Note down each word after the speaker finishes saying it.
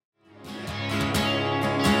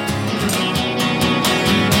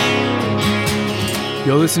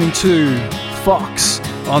You're listening to Fox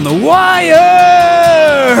on the Wire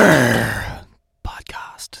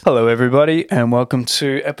podcast. Hello, everybody, and welcome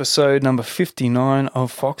to episode number 59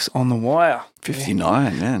 of Fox on the Wire.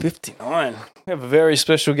 59, man. 59. We have a very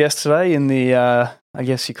special guest today in the, I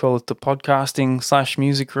guess you call it the podcasting /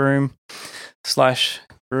 music room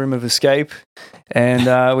 / room of escape.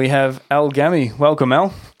 And we have Al Gammy. Welcome,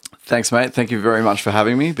 Al. Thanks, mate. Thank you very much for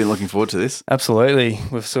having me. Been looking forward to this. Absolutely.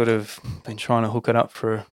 We've sort of been trying to hook it up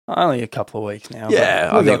for only a couple of weeks now. Yeah,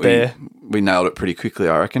 I think we nailed it pretty quickly,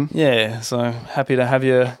 I reckon. Yeah, so happy to have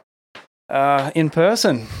you in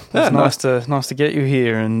person. It's nice to get you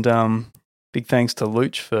here, and big thanks to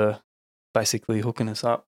Luch for basically hooking us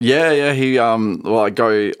up. Yeah. He well, I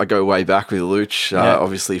go way back with Luch,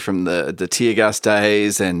 obviously from the Tear Gas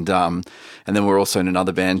days, and then we're also in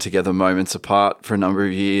another band together, Moments Apart, for a number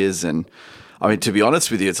of years. And I mean, to be honest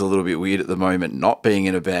with you, it's a little bit weird at the moment not being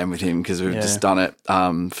in a band with him because we've just done it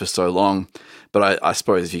for so long. But I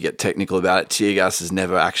suppose if you get technical about it, Tear Gas has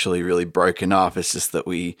never actually really broken up. It's just that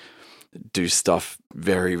we do stuff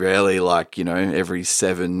very rarely, like, you know, every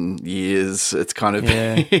 7 years. It's kind of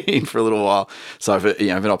been for a little while. So if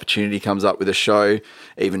an opportunity comes up with a show,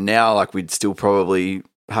 even now, like, we'd still probably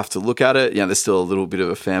have to look at it. You know, there's still a little bit of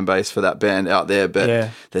a fan base for that band out there,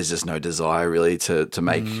 but there's just no desire really to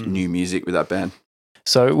make new music with that band.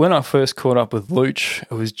 So when I first caught up with Luch,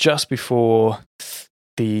 it was just before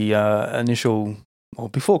the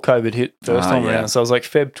before COVID hit first time around. So I was like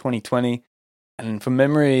Feb 2020, and from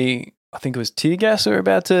memory, I think it was Tear Gas were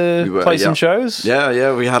about to play some shows.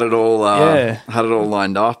 Yeah, we had it all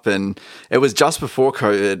lined up, and it was just before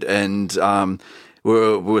COVID, and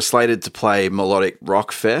we were slated to play Melodic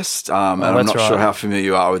Rock Fest, and I'm not sure how familiar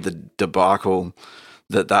you are with the debacle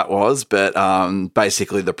that was, but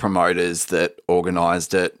basically the promoters that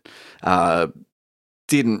organised it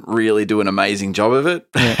didn't really do an amazing job of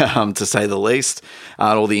it, to say the least.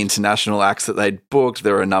 All the international acts that they'd booked,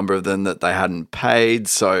 there were a number of them that they hadn't paid,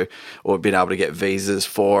 or been able to get visas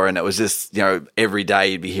for, and it was just, you know, every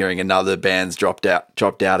day you'd be hearing another band's dropped out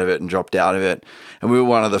of it. And we were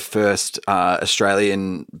one of the first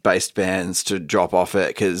Australian-based bands to drop off it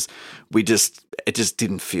because it just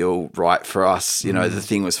didn't feel right for us. You know, the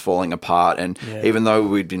thing was falling apart. And even though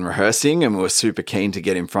we'd been rehearsing and we were super keen to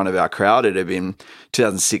get in front of our crowd, it had been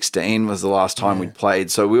 2016 was the last time we'd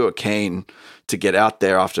played. So we were keen to get out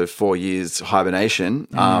there after 4 years hibernation.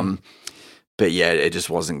 But yeah, it just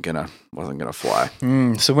wasn't gonna fly.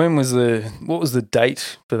 So what was the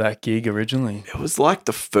date for that gig originally? It was like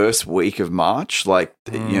the first week of March, like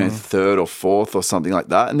third or fourth or something like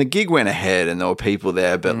that. And the gig went ahead, and there were people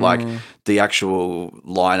there, but like the actual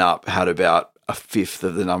lineup had about a fifth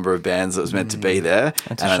of the number of bands that was meant to be there,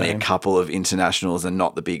 and only a couple of internationals, and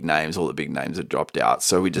not the big names. All the big names had dropped out,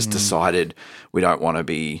 so we just decided we don't want to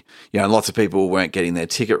be, you know, lots of people weren't getting their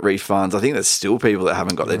ticket refunds. I think there's still people that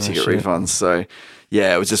haven't got their ticket refunds. So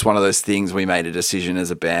yeah, it was just one of those things. We made a decision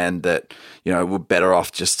as a band that, you know, we're better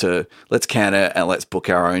off just to let's can it and let's book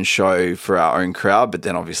our own show for our own crowd. But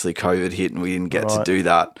then obviously COVID hit and we didn't get to do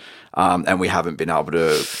that. And we haven't been able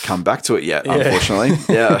to come back to it yet, unfortunately.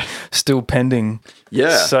 Yeah. Still pending.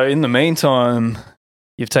 Yeah. So in the meantime,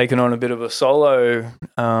 you've taken on a bit of a solo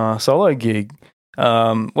gig.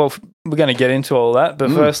 Well, we're going to get into all that, but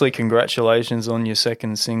firstly, congratulations on your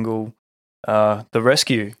second single, The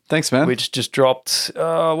Rescue. Thanks, man. Which just dropped,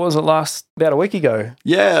 what was it, about a week ago?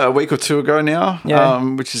 Yeah, a week or two ago now,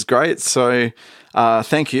 which is great. So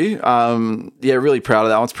thank you. Really proud of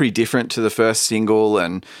that one. It's pretty different to the first single,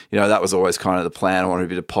 and, you know, that was always kind of the plan. I wanted a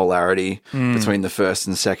bit of polarity between the first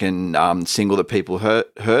and second single that people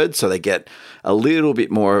heard, so they get a little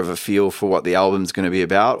bit more of a feel for what the album's going to be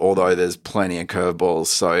about, although there's plenty of curveballs,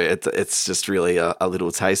 so it's just really a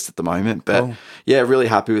little taste at the moment. But really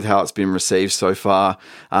happy with how it's been received so far.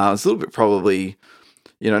 It's a little bit probably,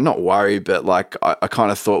 you know, not worried, but like I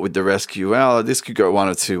kind of thought with The Rescue, well, this could go one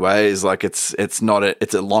of two ways. Like it's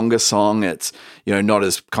a longer song. It's, you know, not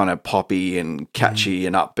as kind of poppy and catchy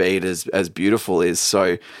and upbeat as Beautiful is.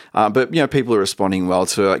 So, but, you know, people are responding well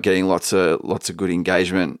to it, getting lots of good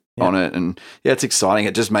engagement on it, and it's exciting.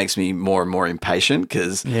 It just makes me more and more impatient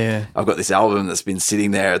because I've got this album that's been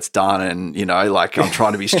sitting there, it's done, and, you know, like I'm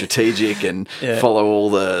trying to be strategic and follow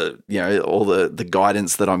all the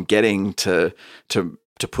guidance that I'm getting to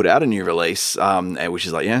put out a new release, which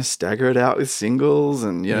is like, stagger it out with singles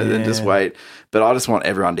and, you know, then just wait. But I just want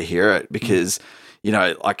everyone to hear it because, you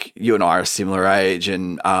know, like you and I are a similar age,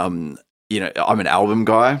 and, you know, I'm an album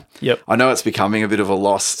guy. Yep. I know it's becoming a bit of a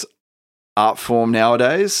lost art form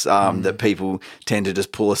nowadays, that people tend to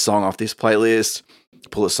just pull a song off this playlist,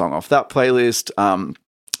 pull a song off that playlist,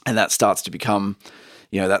 and that starts to become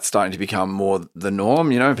that's starting to become more the norm.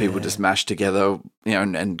 People just mash together,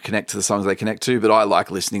 and connect to the songs they connect to. But I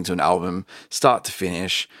like listening to an album start to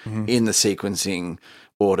finish in the sequencing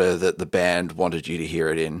order that the band wanted you to hear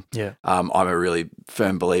it in. Yeah. I'm a really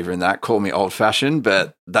firm believer in that. Call me old fashioned,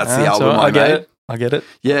 but that's the album I made. I get it.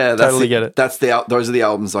 Yeah, Totally get it. Those are the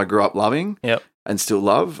albums I grew up loving. Yep. And still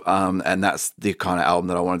love, and that's the kind of album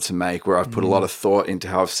that I wanted to make, where I've put a lot of thought into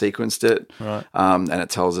how I've sequenced it, right? And it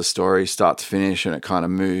tells a story start to finish, and it kind of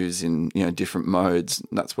moves in different modes.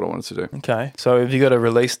 And that's what I wanted to do. Okay, so have you got a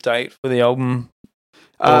release date for the album?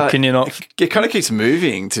 Or can you not? It kind of keeps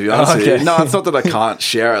moving, to be honest with you. No, it's not that I can't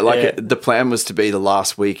share it. The plan was to be the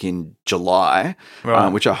last week in July, right.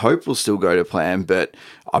 Which I hope will still go to plan, but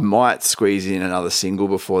I might squeeze in another single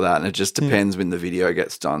before that, and it just depends when the video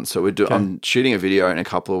gets done. So I'm shooting a video in a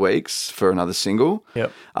couple of weeks for another single.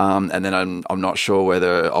 Yep. And then I'm not sure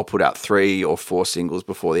whether I'll put out 3 or 4 singles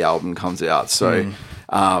before the album comes out. So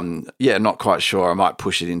not quite sure. I might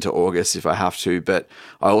push it into August if I have to, but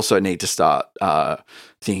I also need to start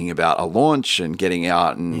thinking about a launch and getting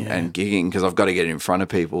out and gigging, because I've got to get it in front of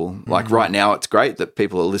people. Like right now, it's great that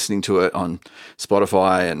people are listening to it on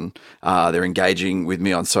Spotify and they're engaging with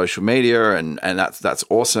me on social media, and that's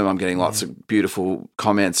awesome. I'm getting lots of beautiful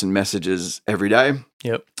comments and messages every day.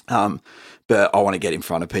 Yep. But I want to get in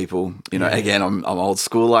front of people. Again, I'm old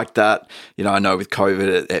school like that. I know with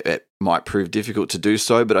COVID it might prove difficult to do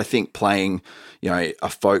so, but I think playing, a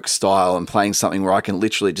folk style and playing something where I can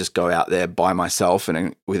literally just go out there by myself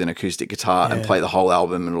and with an acoustic guitar and play the whole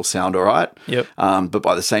album, and it'll sound all right. Yep. But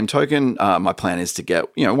by the same token, my plan is to get,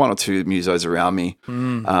 1 or 2 musos around me,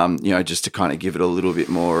 just to kind of give it a little bit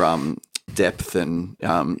more depth and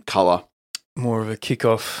colour. More of a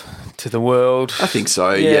kickoff to the world. I think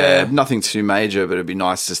so, yeah. Nothing too major, but it'd be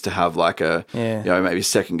nice just to have like a, maybe a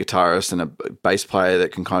second guitarist and a bass player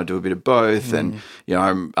that can kind of do a bit of both. And,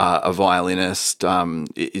 a violinist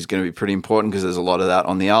is going to be pretty important, because there's a lot of that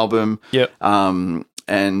on the album. Yep.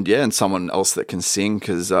 And someone else that can sing,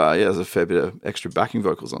 because, there's a fair bit of extra backing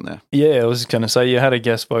vocals on there. Yeah, I was going to say, you had a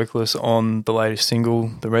guest vocalist on the latest single,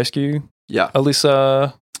 The Rescue. Yeah.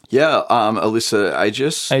 Alyssa... Yeah, Alyssa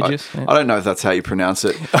Aegis. I don't know if that's how you pronounce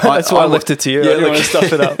it. That's why I left it to you. I didn't want to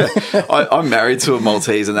stuff it up. I'm married to a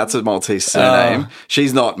Maltese, and that's a Maltese surname.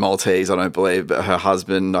 She's not Maltese, I don't believe, but her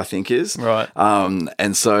husband, I think, is. Right.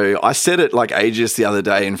 And so I said it like Aegis the other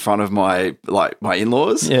day in front of my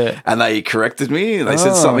in-laws, and they corrected me, and they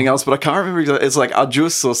said something else, but I can't remember exactly. It's like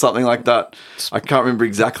Ajus or something like that. I can't remember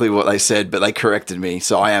exactly what they said, but they corrected me,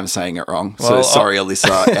 so I am saying it wrong. Well, so sorry,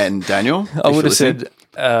 Alyssa and Daniel. I would have said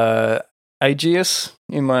Aegeus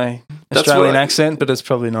in my Australian accent, but it's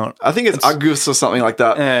probably not. I think it's Agus or something like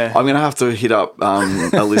that. Yeah. I'm going to have to hit up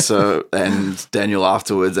Alyssa and Daniel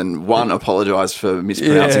afterwards, and one, apologise for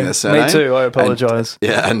mispronouncing their surname. Me too, I apologise.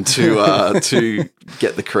 And to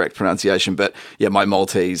get the correct pronunciation. But yeah, my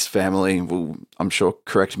Maltese family will, I'm sure,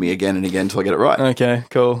 correct me again and again until I get it right. Okay,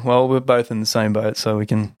 cool. Well, we're both in the same boat, so we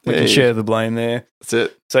can share the blame there. That's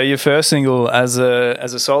it. So your first single as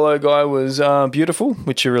a solo guy was Beautiful,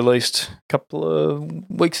 which you released a couple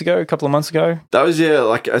of months ago. That was,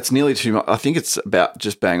 it's nearly 2 months. I think it's about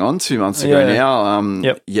just bang on 2 months ago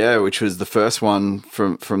now. Yeah, which was the first one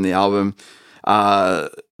from the album.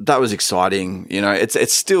 That was exciting.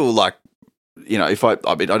 It's still like, if I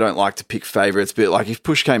don't like to pick favorites, but like if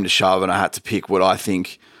push came to shove and I had to pick what I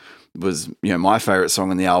think was, my favorite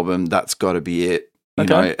song on the album, that's got to be it.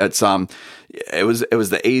 It's it was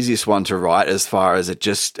the easiest one to write, as far as it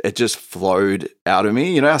just flowed out of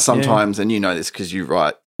me. How sometimes, and this because you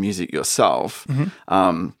write music yourself,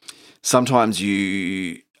 sometimes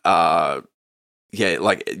you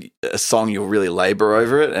like a song, you'll really labor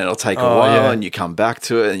over it and it'll take a while, and you come back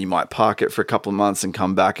to it and you might park it for a couple of months and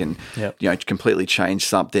come back and completely change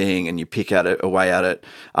something, and you pick away at it.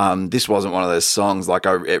 This wasn't one of those songs. Like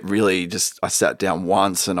I sat down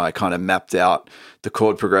once and I kind of mapped out the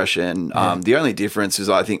chord progression. The only difference is,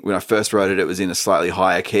 I think when I first wrote it, it was in a slightly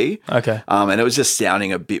higher key. Okay. And it was just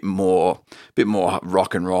sounding a bit more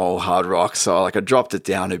rock and roll, hard rock. So I dropped it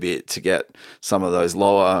down a bit to get some of those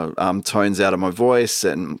lower tones out of my voice.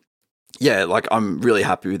 And yeah, I'm really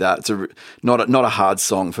happy with that. It's not a hard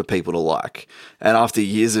song for people to like. And after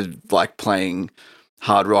years of playing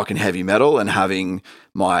hard rock and heavy metal and having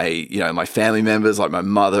my family members, like my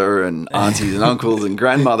mother and aunties and uncles and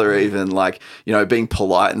grandmother even, being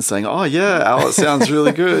polite and saying, oh yeah, Al, it sounds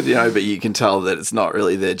really good, but you can tell that it's not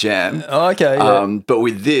really their jam. Oh, okay. Yeah. But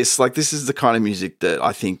with this, this is the kind of music that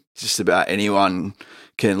I think just about anyone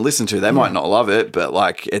can listen to. They might not love it, but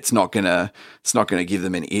it's not gonna give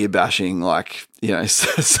them an ear bashing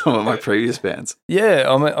some of my previous bands. Yeah,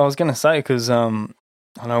 I was gonna say, because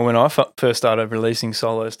I know when I first started releasing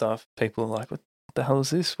solo stuff, people were like, what the hell is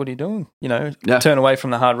this? What are you doing? You know, turn away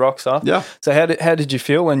from the hard rock stuff. Yeah. So how did you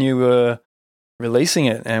feel when you were releasing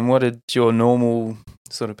it, and what did your normal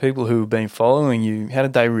sort of people who have been following you, how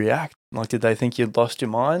did they react? Like, did they think you'd lost your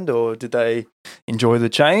mind, or did they enjoy the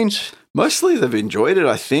change? Mostly they've enjoyed it,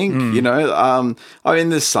 I think. You know, I mean,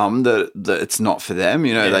 there's some that it's not for them.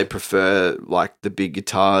 You know, they prefer like the big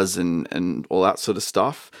guitars and all that sort of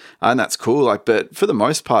stuff, and that's cool. Like, but for the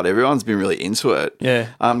most part, everyone's been really into it. Yeah.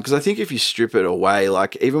 Because I think if you strip it away,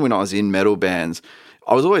 like even when I was in metal bands,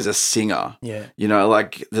 I was always a singer. Yeah. You know,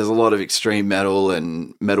 like there's a lot of extreme metal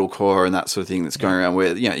and metalcore and that sort of thing that's going around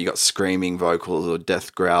where, you know, you got screaming vocals or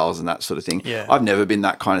death growls and that sort of thing. Yeah. I've never been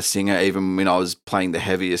that kind of singer, even when I was playing the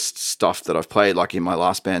heaviest stuff that I've played, like in my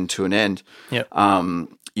last band, To an End. Yeah.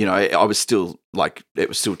 You know, I was still like, it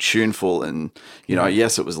was still tuneful and, you know,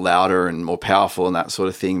 yes, it was louder and more powerful and that sort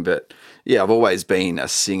of thing. But yeah, I've always been a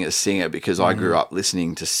singer because I grew up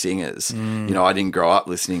listening to singers. You know, I didn't grow up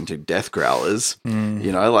listening to death growlers.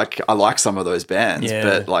 You know, like I like some of those bands,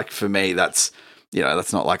 but like for me, that's, you know,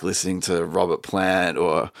 that's not like listening to Robert Plant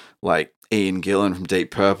or like Ian Gillan from Deep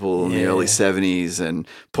Purple in the early 70s and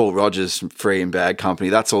Paul Rogers from Free and Bad Company.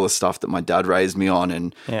 That's all the stuff that my dad raised me on.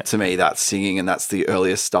 And to me, that's singing, and that's the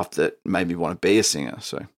earliest stuff that made me want to be a singer.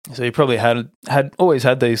 So you probably had always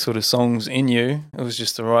had these sort of songs in you. It was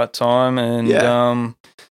just the right time and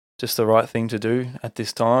just the right thing to do at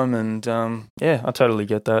this time. And I totally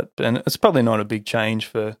get that. And it's probably not a big change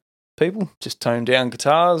for people. Just tone down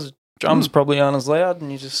guitars. Drums probably aren't as loud,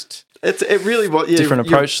 and you just it really was different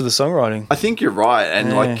approach to the songwriting. I think you're right,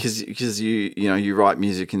 and like because you write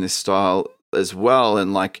music in this style as well,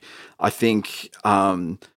 and like I think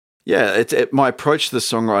my approach to the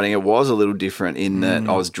songwriting, it was a little different in that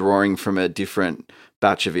I was drawing from a different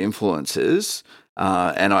batch of influences,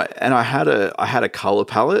 and I had a color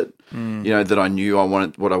palette, you know, that I knew I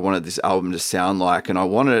wanted this album to sound like, and I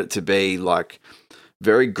wanted it to be like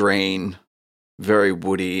very green, very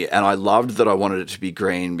woody, and I loved that I wanted it to be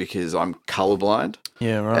green because I'm colorblind.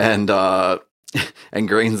 Yeah, right. And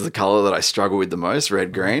green's the color that I struggle with the most,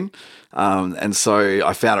 red green. And so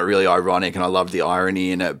I found it really ironic, and I love the irony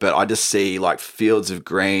in it. But I just see like fields of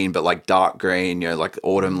green, but like dark green, you know, like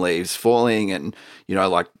autumn leaves falling, and you know,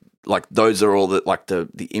 like those are all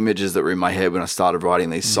the images that were in my head when I started writing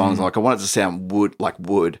these songs. Like I wanted it to sound wood,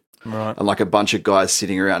 right, and like a bunch of guys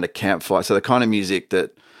sitting around a campfire. So the kind of music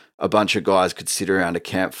that a bunch of guys could sit around a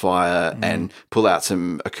campfire and pull out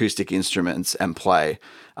some acoustic instruments and play.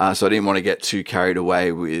 So I didn't want to get too carried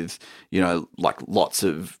away with, you know, like lots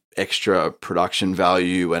of extra production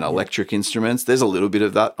value and electric instruments. There's a little bit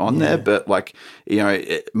of that on there, but like, you know,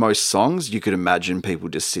 most songs you could imagine people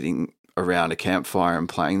just sitting around a campfire and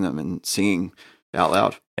playing them and singing out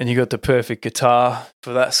loud. And you got the perfect guitar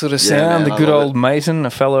for that sort of sound. The good old Maton, a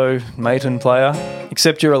fellow Maton player,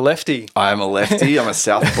 except you're a lefty. I am a lefty. I'm a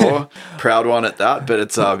southpaw, proud one at that. But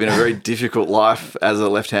it's been a very difficult life as a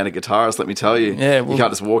left-handed guitarist, let me tell you. Yeah, well, you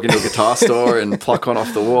can't just walk into a guitar store and pluck one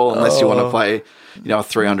off the wall unless you want to play, you know, a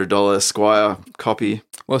 $300 Squire copy.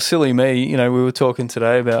 Well, silly me, you know, we were talking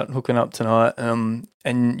today about hooking up tonight,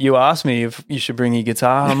 and you asked me if you should bring your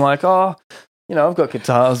guitar. I'm like, you know, I've got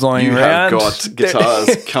guitars lying around. You have got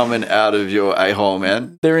guitars coming out of your a-hole,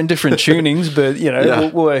 man. They're in different tunings, but, you know,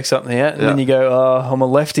 we'll work something out. And then you go, I'm a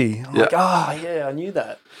lefty. I'm like, I knew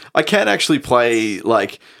that. I can actually play,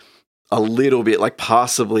 like, a little bit, like,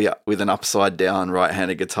 passably with an upside-down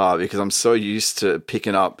right-handed guitar because I'm so used to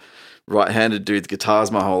picking up right-handed dudes'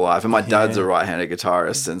 guitars my whole life, and my dad's a right-handed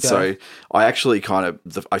guitarist, and so I actually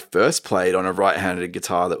I first played on a right-handed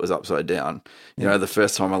guitar that was upside down. You know, the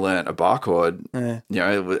first time I learned a bar chord, you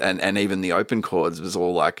know, and even the open chords was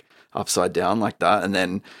all like upside down like that, and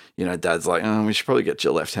then, you know, Dad's like, we should probably get you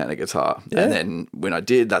a left-handed guitar, and then when I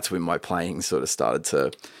did, that's when my playing sort of started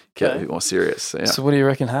to get a bit more serious. So what do you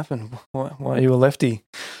reckon happened? Why are you a lefty?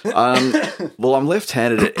 Well, I'm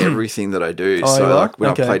left-handed at everything that I do. So like when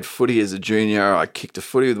I played footy as a junior, I kicked a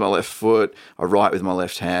footy with my left foot, I write with my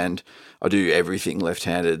left hand. I do everything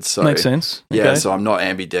left-handed. So makes sense. Yeah, so I'm not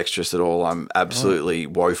ambidextrous at all. I'm absolutely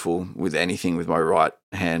woeful with anything with my right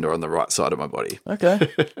hand or on the right side of my body.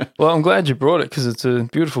 Okay. Well, I'm glad you brought it because it's a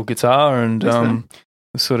beautiful guitar, and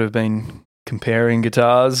we've sort of been comparing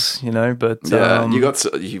guitars, you know, but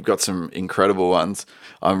you've got some incredible ones.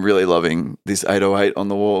 I'm really loving this 808 on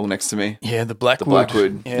the wall next to me. Yeah, the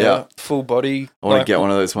Blackwood. Yeah. Full body. I want to get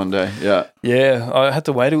one of those one day. Yeah. Yeah, I had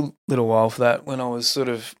to wait a little while for that when I was sort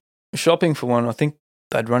of shopping for one. I think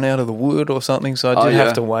they'd run out of the wood or something, so I did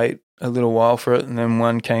have to wait a little while for it, and then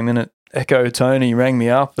one came in at Echo Tony rang me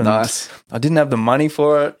up, and nice. I didn't have the money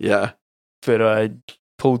for it. Yeah. But I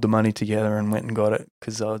pulled the money together and went and got it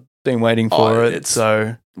because I'd been waiting for it. It's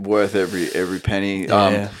so worth every penny.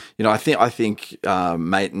 Yeah. I think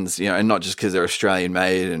Maitons, and not just because they're Australian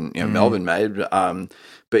made and Melbourne made,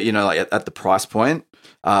 but like at the price point,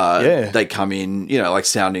 they come in, like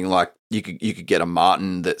sounding like you could get a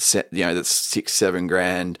Martin that's that's $6-7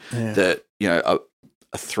 grand that a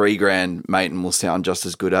 $3 Maton will sound just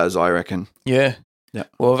as good as, I reckon. Yeah. Yeah.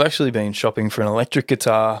 Well, I've actually been shopping for an electric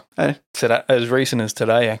guitar today, as recent as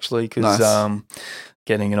today, actually, because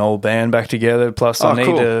getting an old band back together. Plus, I need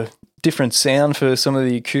a different sound for some of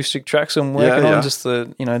the acoustic tracks I'm working on, just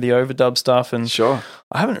the the overdub stuff. And sure,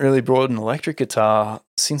 I haven't really brought an electric guitar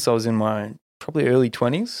since I was in my probably early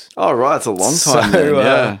 20s. Oh, right, it's a long time.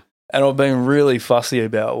 Then, and I've been really fussy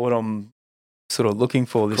about what I'm sort of looking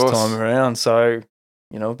for this time around. So.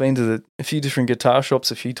 I've been to a few different guitar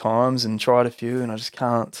shops a few times and tried a few, and I just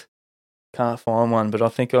can't find one. But I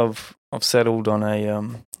think I've settled on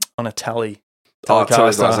a Tele. Oh,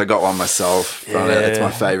 Tele's nice. I got one myself. Yeah. It's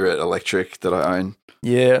my favorite electric that I own.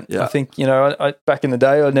 Yeah. I think I back in the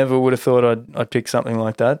day I never would have thought I'd pick something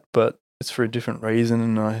like that, but it's for a different reason.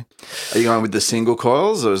 And Are you going with the single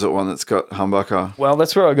coils, or is it one that's got humbucker? Well,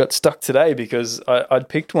 that's where I got stuck today because I'd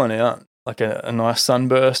picked one out, like a nice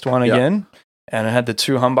sunburst one again. And it had the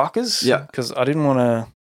 2 humbuckers. Yeah. Because I didn't want to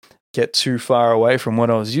get too far away from what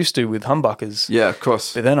I was used to with humbuckers. Yeah, of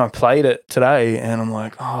course. But then I played it today and I'm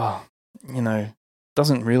like,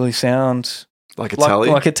 doesn't really sound like a Tele.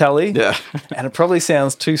 Like a Tele. Yeah. And it probably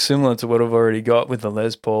sounds too similar to what I've already got with the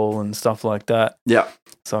Les Paul and stuff like that. Yeah.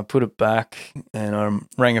 So I put it back and I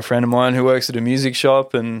rang a friend of mine who works at a music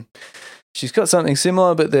shop and she's got something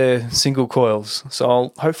similar, but they're single coils. So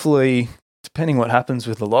I'll hopefully, depending what happens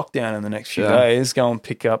with the lockdown in the next few days, go and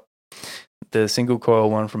pick up the single coil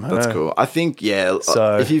one from her. That's cool. I think,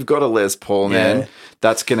 so, if you've got a Les Paul, man,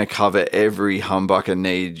 that's going to cover every humbucker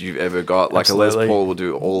need you've ever got. Like absolutely. A Les Paul will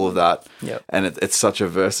do all of that. Yep. And it's such a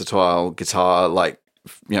versatile guitar, like,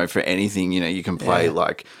 for anything, you can play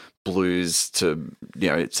like blues to,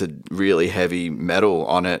 it's a really heavy metal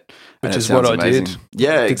on it. Which is what amazing. I did.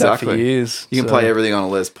 Yeah, did exactly. That for years, you can play everything on a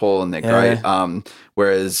Les Paul and they're great.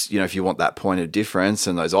 Whereas, if you want that point of difference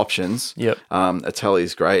and those options, a Tele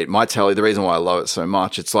is great. My Tele, the reason why I love it so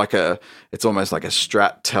much, it's almost like a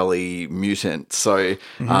Strat Tele mutant. So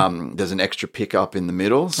there's an extra pickup in the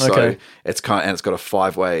middle. So it's got a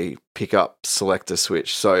 5-way pickup selector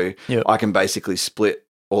switch. So I can basically split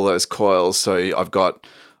all those coils. So I've got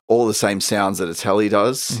all the same sounds that a Tele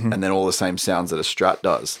does, and then all the same sounds that a Strat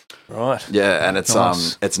does. Right. Yeah, and it's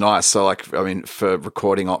nice. So for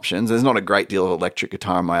recording options, there's not a great deal of electric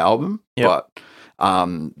guitar on my album, but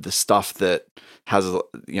the stuff that has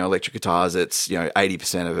electric guitars, it's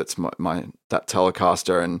 80% of it's that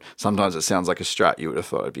Telecaster, and sometimes it sounds like a Strat. You would have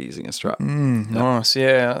thought I'd be using a Strat. Nice.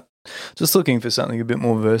 Yeah. Just looking for something a bit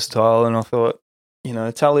more versatile, and I thought,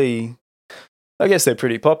 Tele, I guess they're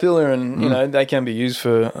pretty popular and, they can be used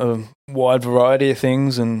for a wide variety of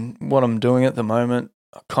things. And what I'm doing at the moment,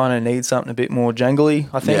 I kind of need something a bit more jangly,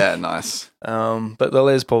 I think. Yeah, nice. But the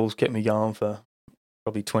Les Pauls kept me going for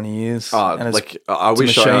probably 20 years. Oh, I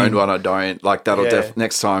wish I owned one. I don't. Like that'll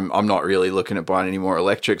next time. I'm not really looking at buying any more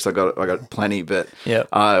electrics. I got plenty, but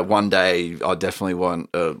one day I definitely want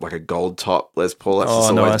a gold top Les Paul. That's just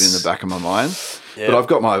always been in the back of my mind. Yeah. But I've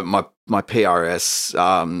got my PRS.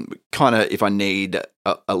 Kind of if I need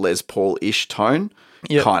a Les Paul ish tone.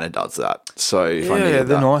 Kind of does that. So if I need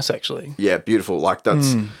they're nice actually. Yeah, beautiful. Like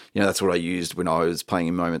that's that's what I used when I was playing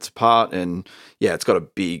in Moments Apart, and it's got a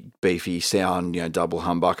big beefy sound. Double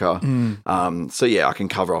humbucker. So I can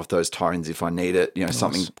cover off those tones if I need it. Nice.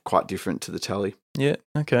 Something quite different to the Tele. Yeah.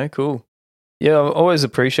 Okay. Cool. Yeah, I've always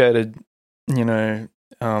appreciated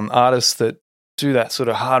artists that do that sort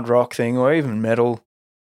of hard rock thing or even metal,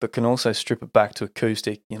 but can also strip it back to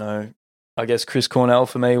acoustic. I guess Chris Cornell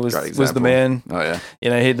for me was the man. Oh yeah, he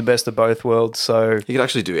had the best of both worlds. So he could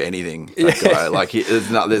actually do anything. That guy. Like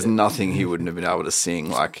there's nothing he wouldn't have been able to sing.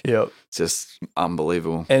 Like it's just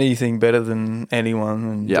unbelievable. Anything better than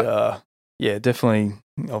anyone. And definitely,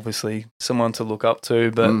 obviously someone to look up to.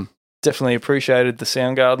 But definitely appreciated the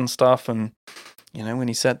Soundgarden stuff, and when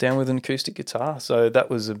he sat down with an acoustic guitar. So that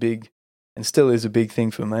was a big, and still is a big thing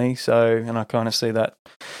for me. So, and I kind of see that.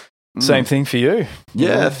 Same thing for you.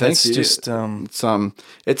 Yeah, thanks. It's just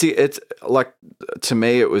it's like, to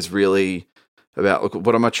me it was really about, look,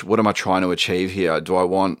 what am I trying to achieve here? Do I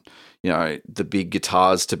want the big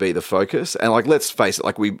guitars to be the focus? And like, let's face it,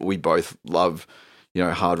 like we both love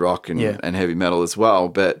hard rock and heavy metal as well.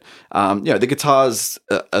 But, the guitars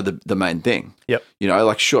are the main thing. Yep.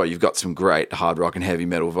 Sure, you've got some great hard rock and heavy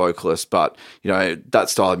metal vocalists, but, that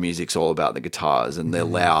style of music's all about the guitars, and they're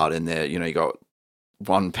loud, and they're, you got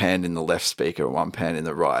one pan in the left speaker, one pan in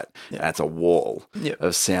the right. And it's a wall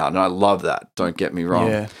of sound. And I love that. Don't get me wrong.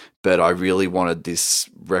 Yeah. But I really wanted this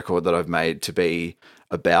record that I've made to be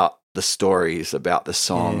about the stories, about the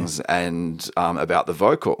songs, and about the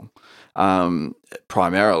vocal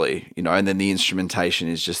primarily, and then the instrumentation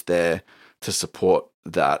is just there to support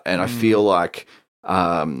that. And I feel like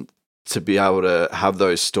to be able to have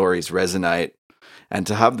those stories resonate and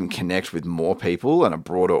to have them connect with more people and a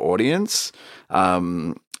broader audience,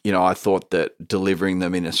 I thought that delivering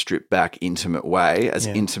them in a stripped back, intimate way, as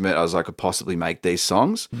intimate as I could possibly make these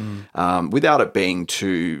songs, without it being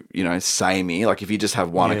too, samey. Like if you just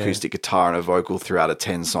have one acoustic guitar and a vocal throughout a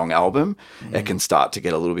 10-song album, it can start to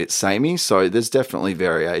get a little bit samey. So there's definitely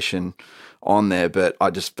variation on there, but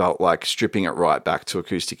I just felt like stripping it right back to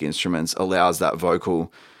acoustic instruments allows that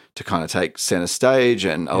vocal to kind of take center stage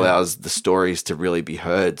and allows the stories to really be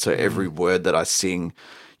heard. So every word that I sing,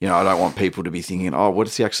 I don't want people to be thinking, oh, what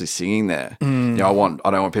is he actually singing there? I don't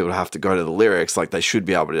want people to have to go to the lyrics. Like they should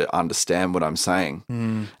be able to understand what I'm saying.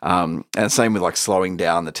 And same with like slowing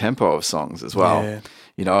down the tempo of songs as well,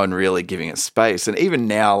 and really giving it space. And even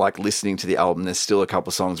now, like listening to the album, there's still a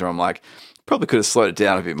couple songs where I'm like, probably could have slowed it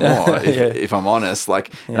down a bit more if I'm honest.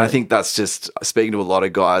 Like, and I think that's just speaking to a lot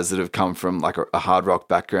of guys that have come from like a hard rock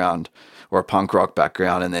background or a punk rock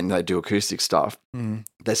background, and then they do acoustic stuff.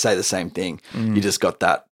 They say the same thing. You just got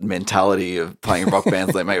that mentality of playing rock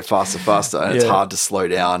bands, they make it faster, and it's hard to slow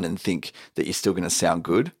down and think that you're still going to sound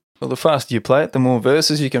good. Well, the faster you play it, the more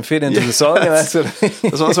verses you can fit into the song. And that sort of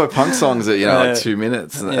thing. There's also punk songs that, like 2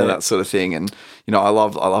 minutes and that sort of thing. And, I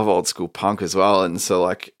love old school punk as well. And so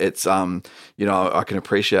like it's, I can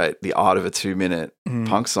appreciate the art of a 2-minute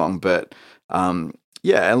punk song, but, and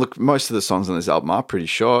look, most of the songs on this album are pretty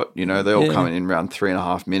short. They all come in around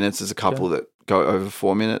 3.5 minutes. There's a couple that go over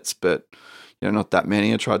 4 minutes, but, not that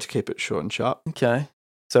many. I tried to keep it short and sharp. Okay.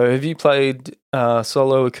 So have you played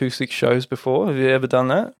solo acoustic shows before? Have you ever done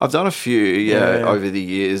that? I've done a few, over the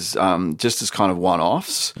years, just as kind of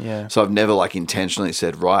one-offs. Yeah. So I've never like intentionally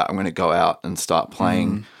said, right, I'm going to go out and start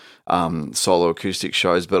playing solo acoustic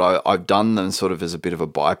shows, but I've done them sort of as a bit of a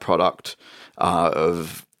byproduct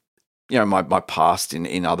of, my past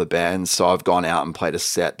in other bands. So I've gone out and played a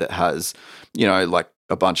set that has, like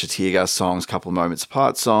a bunch of Tear Gas songs, couple of Moments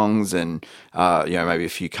Apart songs, and maybe a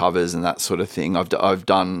few covers and that sort of thing. I've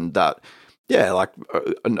done that, like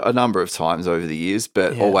a number of times over the years,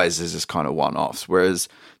 but always as just kind of one-offs. Whereas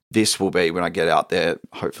this will be when I get out there,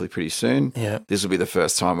 hopefully pretty soon. Yeah, this will be the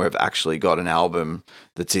first time where I've actually got an album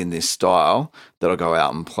that's in this style that I'll go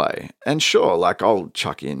out and play. And sure, like I'll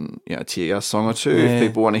chuck in a Tear Gas song or two if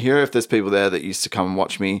people want to hear it. If there's people there that used to come and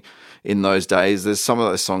watch me in those days, there's some of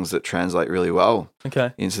those songs that translate really well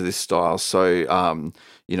into this style. So,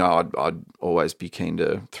 I'd always be keen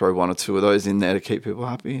to throw one or two of those in there to keep people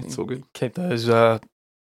happy. It's all good. Keep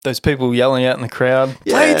those people yelling out in the crowd.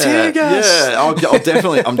 Play Tear Gas. Yeah,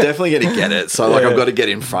 I'm definitely going to get it. So like I've got to get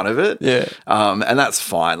in front of it. Yeah. And that's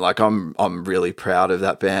fine. Like I'm really proud of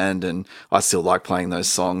that band, and I still like playing those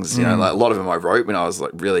songs. Like a lot of them I wrote when I was like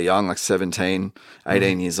really young, like 17,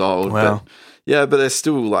 18 years old. Wow. But they're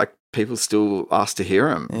still like, people still ask to hear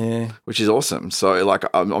them, which is awesome. So like,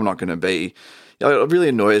 I'm not going to be, it really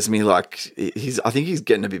annoys me. Like I think he's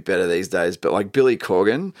getting a bit better these days, but like Billy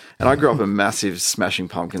Corgan, and I grew up a massive Smashing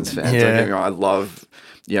Pumpkins fan. Don't get me wrong, I love,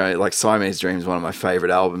 like Siamese Dream is one of my favorite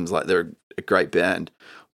albums. Like they're a great band,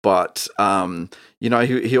 but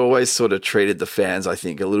he always sort of treated the fans, I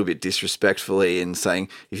think, a little bit disrespectfully in saying,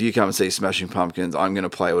 if you come and see Smashing Pumpkins, I'm going to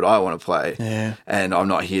play what I want to play. Yeah. And I'm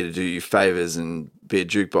not here to do you favors and be a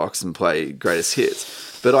jukebox and play greatest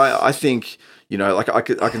hits. But I think, like I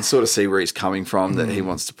can sort of see where he's coming from, that he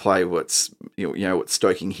wants to play what's, what's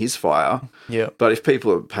stoking his fire. Yeah. But if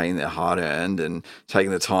people are paying their hard earned and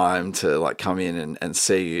taking the time to like come in and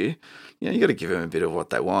see you, you got to give them a bit of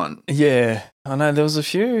what they want. Yeah. I know there was a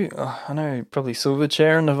few, I know probably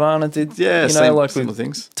Silverchair and Nirvana did, like with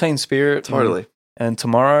things. Teen Spirit. Totally. And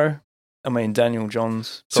Tomorrow. I mean, Daniel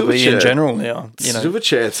Johns probably in general now.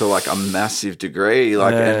 Silverchair to like a massive degree,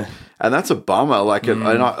 like, and that's a bummer. Like, and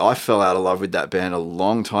I fell out of love with that band a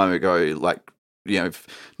long time ago. Like,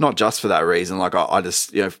 not just for that reason. Like, I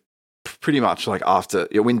just pretty much like after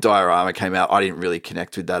when Diorama came out, I didn't really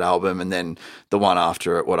connect with that album, and then the one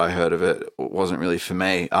after it, what I heard of it, wasn't really for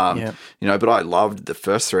me. You know, but I loved the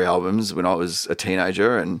first 3 albums when I was a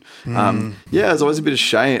teenager, and yeah, it was always a bit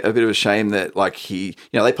of a shame that like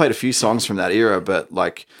they played a few songs from that era, but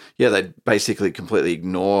like they basically completely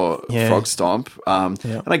ignore Frog Stomp. And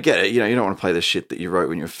I get it, you know, you don't want to play the shit that you wrote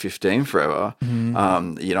when you were 15 forever.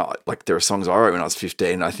 You know, like there are songs I wrote when I was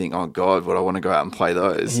 15, and I think, oh God, would I want to go out and play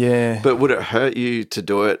those? Yeah. But would it hurt you to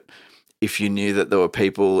do it if you knew that there were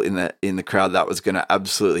people in the crowd that was going to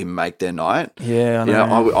absolutely make their night? Yeah, I know. You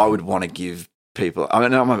know, I would want to give people. I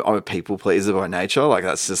mean, I'm a people pleaser by nature. Like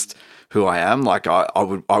that's just who I am. Like I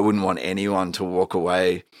wouldn't want anyone to walk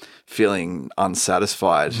away feeling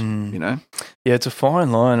unsatisfied. You know. Yeah, it's a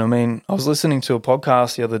fine line. I mean, I was listening to a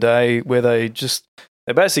podcast the other day where they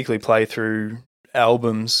basically play through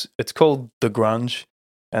albums. It's called The Grunge,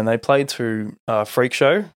 and they played through Freak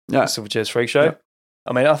Show, Silverchair's Freak Show. Yep.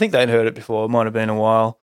 I mean, I think they'd heard it before. It might have been a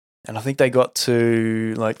while. And I think they got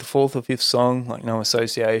to like the 4th or 5th song, like No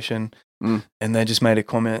Association, and they just made a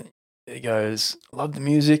comment. It goes, love the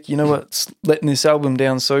music. You know what's letting this album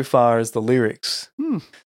down so far is the lyrics.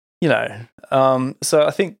 You know, so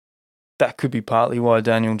I think that could be partly why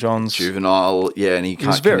Daniel Johns... Juvenile, and he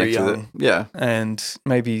can't very connect young. with it. Yeah. And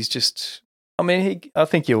maybe he's just... I mean, I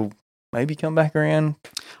think he'll maybe come back around.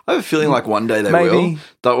 I have a feeling like one day they will.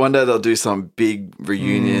 That one day they'll do some big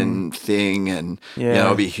reunion thing, and you know,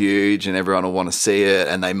 it'll be huge and everyone will want to see it,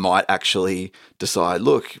 and they might actually decide,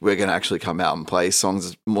 look, we're going to actually come out and play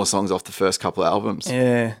more songs off the first couple of albums.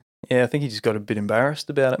 Yeah, I think he just got a bit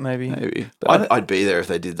embarrassed about it maybe. I'd be there if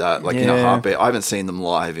they did that, like in a heartbeat. I haven't seen them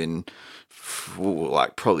live in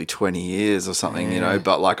like probably 20 years or something, you know,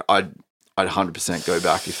 but like I'd 100% go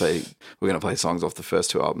back if they were going to play songs off the first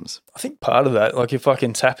 2 albums. I think part of that, like if I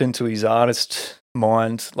can tap into his artist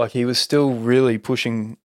mind, like he was still really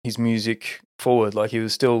pushing his music forward. Like he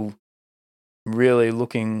was still really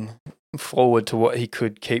looking forward to what he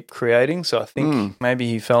could keep creating. So I think maybe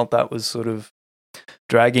he felt that was sort of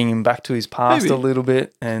dragging him back to his past a little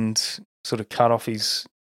bit and sort of cut off his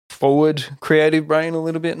forward creative brain a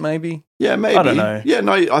little bit, maybe. Yeah, maybe. I don't know. Yeah,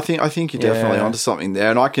 no, I think you're definitely onto something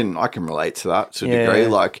there, and I can relate to that to a degree.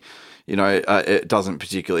 Like, you know, it doesn't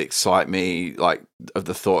particularly excite me, like, of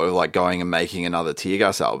the thought of like going and making another Tear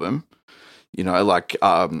Gas album. You know, like,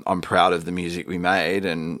 I'm proud of the music we made,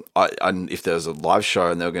 and if there's a live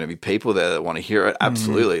show and there are going to be people there that want to hear it,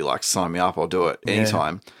 absolutely, like, sign me up. I'll do it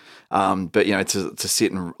anytime. But you know, to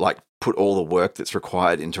sit and like put all the work that's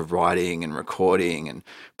required into writing and recording and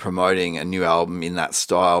promoting a new album in that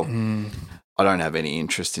style, I don't have any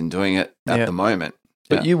interest in doing it at the moment.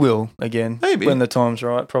 But you will again, maybe when the time's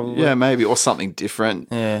right, probably. Yeah, maybe, or something different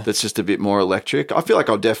that's just a bit more electric. I feel like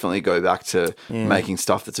I'll definitely go back to making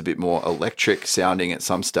stuff that's a bit more electric sounding at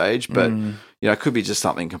some stage, but you know, it could be just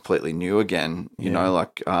something completely new again. You know,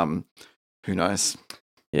 like who knows?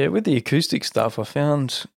 Yeah, with the acoustic stuff, I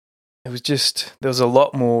found it was just there was a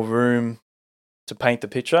lot more room to paint the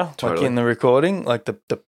picture, like in the recording. Like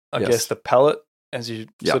I guess the palette, as you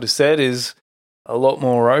sort of said, is a lot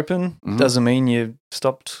more open. Doesn't mean you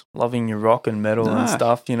stopped loving your rock and metal and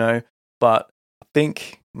stuff, you know. But I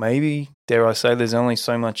think maybe, dare I say, there's only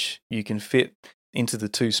so much you can fit into the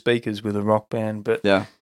 2 speakers with a rock band. But the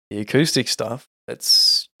acoustic stuff,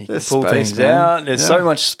 you can pull things out. There's so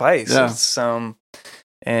much space. Yeah. It's,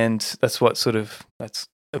 and that's that's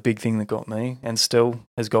a big thing that got me, and still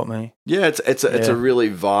has got me. Yeah, it's a really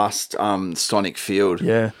vast sonic field.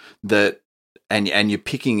 Yeah, that and you're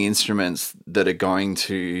picking instruments that are going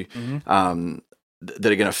to that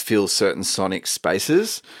are going to fill certain sonic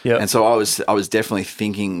spaces. Yeah, and so I was definitely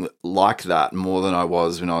thinking like that more than I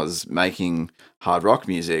was when I was making hard rock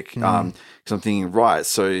music. Because I'm thinking, right,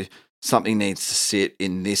 so something needs to sit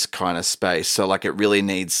in this kind of space. So like it really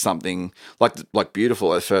needs something like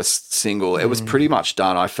Beautiful, the first single. It was pretty much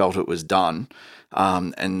done. I felt it was done.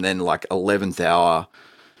 And then like 11th hour,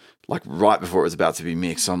 like right before it was about to be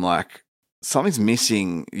mixed, I'm like, something's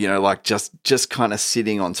missing, you know, like just kind of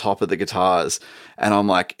sitting on top of the guitars. And I'm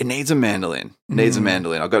like, it needs a mandolin. It needs a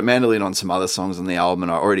mandolin. I've got mandolin on some other songs on the album,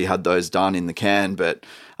 and I already had those done in the can, but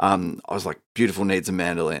I was like, Beautiful needs a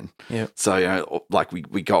mandolin. Yeah. So, you know, like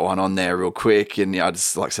we got one on there real quick, and I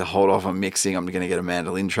just like said, hold off, I'm mixing. I'm going to get a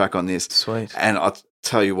mandolin track on this. Sweet. And I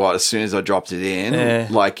tell you what, as soon as I dropped it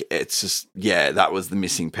in, like it's just, that was the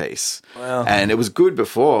missing piece. Wow. And it was good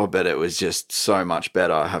before, but it was just so much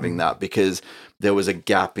better having that, because there was a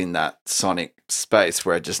gap in that sonic space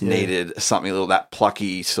where it just needed something a little, that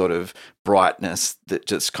plucky sort of brightness that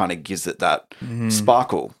just kind of gives it that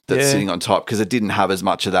sparkle that's sitting on top, because it didn't have as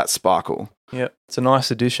much of that sparkle. Yeah, it's a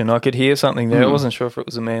nice addition. I could hear something there. I wasn't sure if it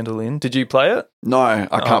was a mandolin. Did you play it? No,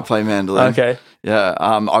 I can't play mandolin. Okay. Yeah,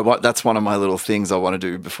 that's one of my little things I want to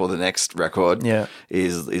do before the next record. Yeah,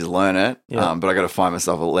 is learn it. Yeah. But I got to find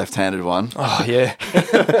myself a left-handed one. Oh yeah,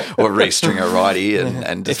 or restring a righty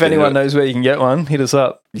and just if anyone knows where you can get one, hit us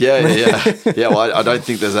up. Yeah. Well, I don't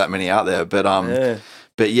think there's that many out there, but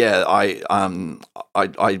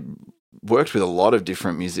I worked with a lot of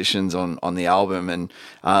different musicians on the album, and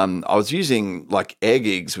I was using like Air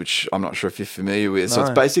Gigs, which I'm not sure if you're familiar with. No. So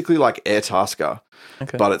it's basically like Airtasker,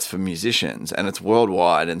 but it's for musicians and it's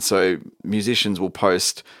worldwide. And so musicians will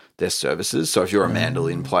post their services. So if you're a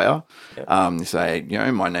mandolin player, you say,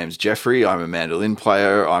 my name's Jeffrey, I'm a mandolin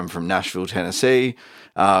player, I'm from Nashville, Tennessee.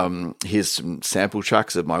 Here's some sample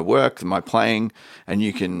tracks of my work, my playing, and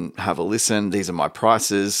you can have a listen. These are my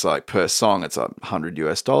prices, like per song, it's $100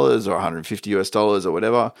 or $150 or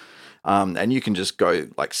whatever. And you can just go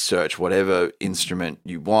like search whatever instrument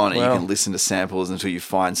you want, and you can listen to samples until you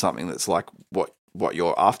find something that's like what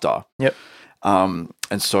you're after. Yep.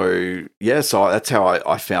 And so that's how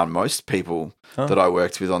I found most people that I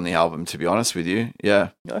worked with on the album, to be honest with you. Yeah.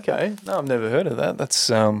 Okay. No, I've never heard of that.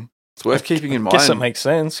 That's it's worth keeping in mind. I guess it makes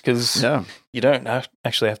sense because you don't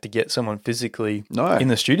actually have to get someone physically in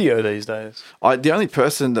the studio these days. The only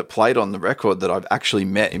person that played on the record that I've actually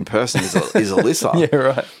met in person is Alyssa. Yeah,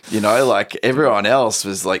 right. Like everyone else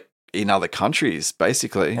was like in other countries,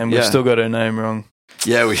 basically. And we've still got her name wrong.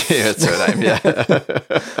 Yeah, that's her name, yeah.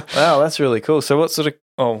 Wow, that's really cool. So what sort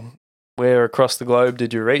of, where across the globe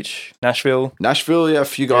did you reach? Nashville? Nashville, yeah, a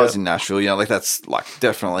few guys in Nashville. Like that's like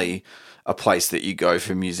definitely a place that you go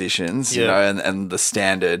for musicians, and the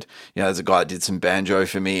standard, there's a guy that did some banjo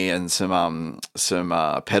for me and some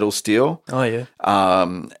pedal steel. Oh, yeah.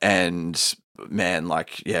 And man,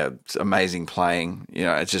 it's amazing playing.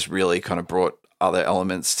 It just really kind of brought other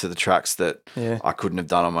elements to the tracks that I couldn't have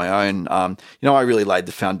done on my own. I really laid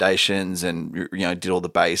the foundations and, did all the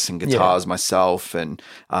bass and guitars myself, and,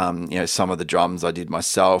 some of the drums I did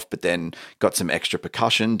myself, but then got some extra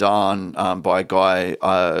percussion done by a guy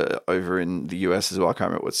over in the US as well. I can't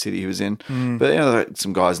remember what city he was in, but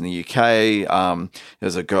some guys in the UK.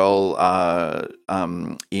 There's a girl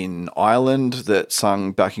in Ireland that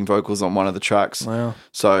sung backing vocals on one of the tracks. Wow.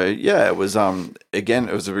 So it was again,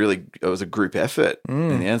 it was a group effort.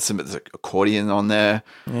 And there's some accordion on there.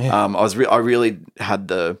 Yeah. I really had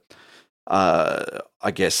the the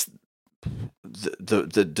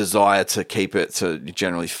desire to keep it to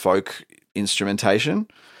generally folk instrumentation,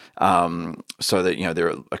 so that there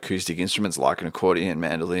are acoustic instruments like an accordion,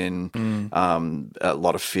 mandolin, a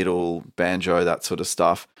lot of fiddle, banjo, that sort of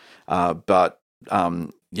stuff. But I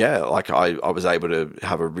was able to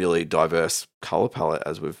have a really diverse color palette,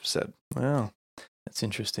 as we've said. Wow. That's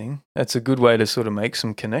interesting. That's a good way to sort of make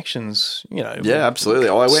some connections, Yeah, absolutely.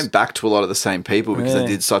 I went back to a lot of the same people because they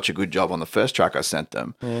did such a good job on the first track I sent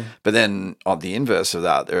them. Yeah. But then on the inverse of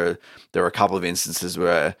that, there are a couple of instances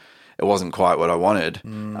where it wasn't quite what I wanted.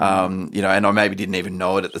 And I maybe didn't even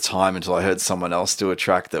know it at the time until I heard someone else do a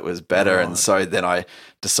track that was better. Right. And so then I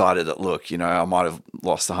decided that, look, I might have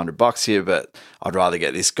lost $100 here, but I'd rather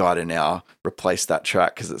get this guy to now replace that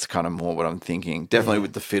track because it's kind of more what I'm thinking. Definitely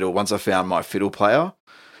with the fiddle. Once I found my fiddle player,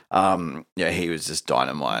 he was just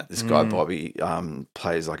dynamite. This guy, Bobby,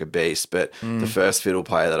 plays like a beast, but the first fiddle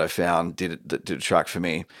player that I found did a track for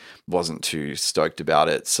me, wasn't too stoked about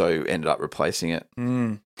it, so ended up replacing it.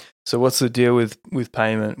 So what's the deal with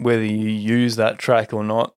payment? Whether you use that track or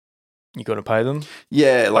not, you got to pay them?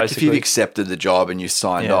 Yeah, like basically. If you've accepted the job and you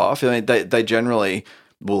signed off, I mean, they generally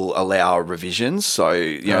will allow revisions. So,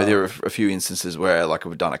 there are a few instances where like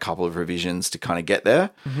we've done a couple of revisions to kind of get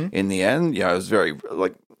there in the end. It was very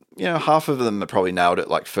half of them probably nailed it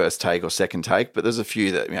like first take or second take, but there's a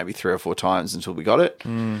few that maybe 3 or 4 times until we got it.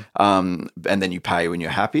 And then you pay when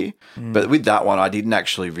you're happy. But with that one, I didn't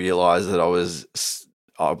actually realize that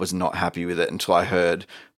I was not happy with it until I heard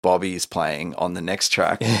Bobby's playing on the next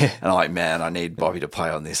track. And I'm like, man, I need Bobby to play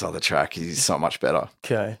on this other track. He's so much better.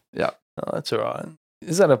 Okay. Yeah. Oh, that's all right.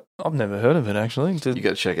 Is that I've never heard of it actually. You got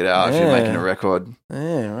to check it out if you're making a record.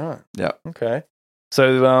 Yeah, right. Yeah. Okay.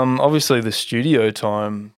 So obviously the studio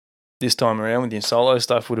time this time around with your solo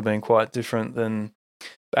stuff would have been quite different than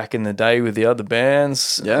back in the day with the other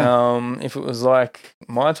bands. Yeah. If it was like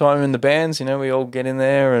my time in the bands, we all get in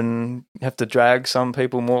there and have to drag some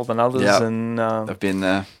people more than others. Yep. And I've been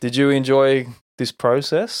there. Did you enjoy this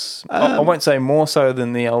process? I won't say more so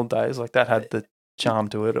than the old days. Like that had the charm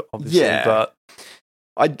to it, obviously. Yeah. But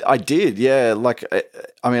I did, yeah. Like,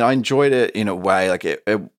 I mean, I enjoyed it in a way. Like it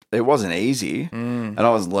wasn't easy, and I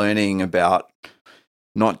was learning about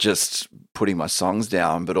not just putting my songs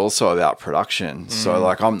down, but also about production. So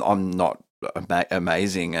like I'm not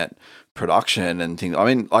amazing at production and things. I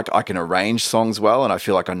mean, like I can arrange songs well, and I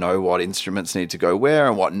feel like I know what instruments need to go where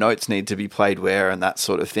and what notes need to be played where and that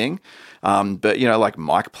sort of thing. But like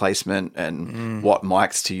mic placement and what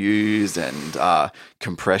mics to use and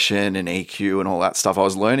compression and EQ and all that stuff, I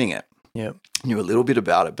was learning it. Yeah, knew a little bit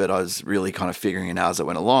about it, but I was really kind of figuring it out as I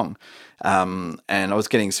went along. And I was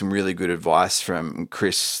getting some really good advice from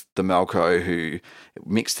Chris the Melco, who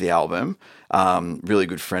mixed the album. Really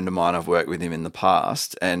good friend of mine. I've worked with him in the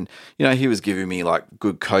past, and he was giving me like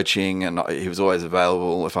good coaching, and he was always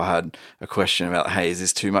available if I had a question about, hey, is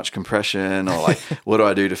this too much compression, or like what do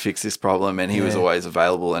I do to fix this problem? And he was always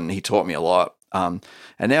available, and he taught me a lot. And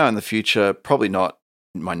now in the future, probably not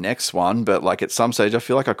my next one, but like at some stage, I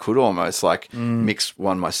feel like I could almost like mix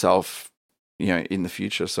one myself, in the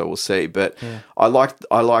future. So we'll see. But I liked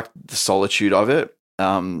the solitude of it.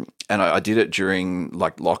 And I did it during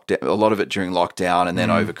like lockdown, a lot of it during lockdown, and then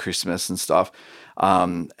over Christmas and stuff.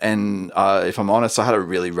 And if I'm honest, I had a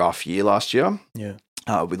really rough year last year. Yeah.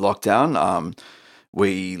 With lockdown,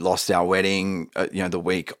 we lost our wedding, the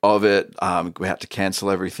week of it. We had to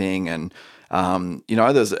cancel everything, and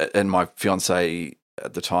and my fiance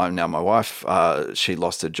at the time, now my wife, she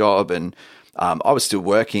lost her job, and I was still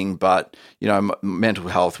working, but mental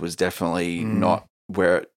health was definitely not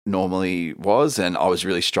where it normally was, and I was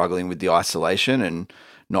really struggling with the isolation and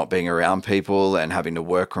not being around people and having to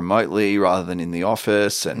work remotely rather than in the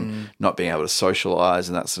office, and not being able to socialize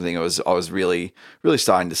and that sort of thing. I was really, really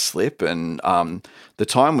starting to slip, and the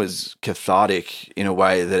time was cathartic in a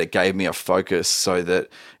way that it gave me a focus, so that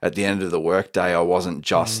at the end of the workday, I wasn't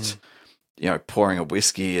just pouring a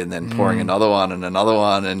whiskey and then pouring another one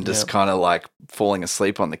and just kind of like falling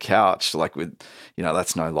asleep on the couch, like with,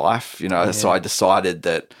 that's no life, So I decided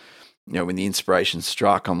that, when the inspiration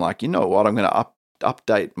struck, I'm like, you know what, I'm going to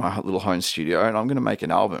update my little home studio, and I'm going to make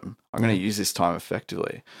an album. I'm going to use this time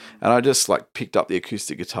effectively. And I just like picked up the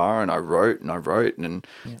acoustic guitar, and I wrote and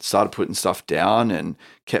started putting stuff down, and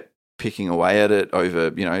kept picking away at it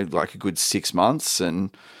over, like a good 6 months. And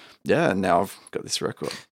now I've got this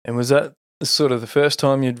record. And was that sort of the first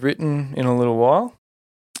time you'd written in a little while?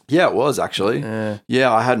 Yeah, it was actually.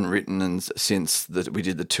 Yeah, I hadn't written since we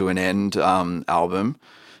did the To An End album,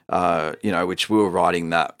 which we were writing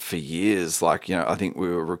that for years. Like, I think we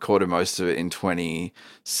were recorded most of it in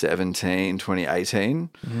 2017, 2018.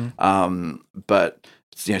 But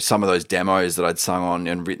some of those demos that I'd sung on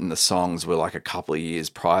and written the songs were like a couple of years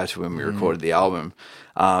prior to when we recorded the album.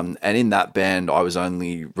 And in that band, I was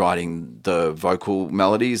only writing the vocal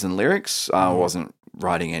melodies and lyrics. I wasn't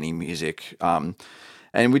writing any music.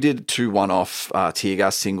 And we did 2 one-off Tear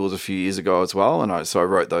Gas singles a few years ago as well. And so I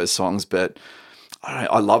wrote those songs, but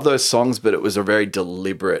I love those songs, but it was a very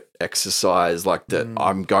deliberate exercise, like that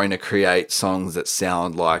I'm going to create songs that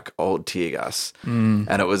sound like old Tear Gas. And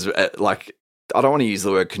it was like, I don't want to use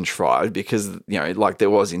the word contrived, because, like there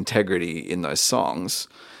was integrity in those songs.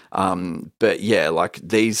 But yeah, like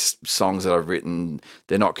these songs that I've written,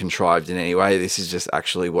 they're not contrived in any way. This is just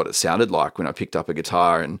actually what it sounded like when I picked up a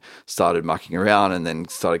guitar and started mucking around, and then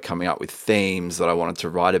started coming up with themes that I wanted to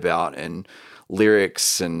write about, and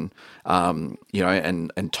lyrics, and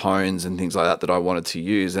and tones and things like that I wanted to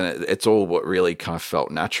use. And it's all what really kind of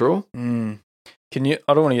felt natural. I don't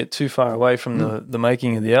want to get too far away from the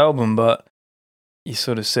making of the album, but you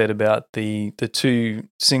sort of said about the 2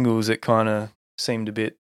 singles that kind of seemed a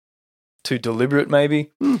bit too deliberate,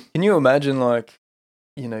 maybe. Can you imagine, like,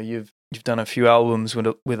 you've done a few albums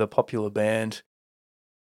with a popular band?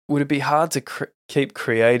 Would it be hard to keep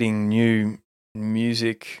creating new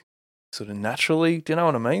music sort of naturally? Do you know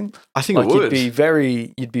what I mean? I think it would.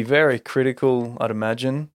 You'd be very critical, I'd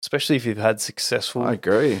imagine, especially if you've had successful. I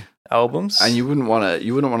agree. Albums, and you wouldn't want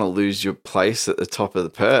to lose your place at the top of the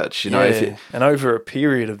perch, and over a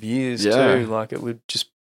period of years too, like it would just.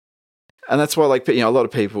 And that's why, like, a lot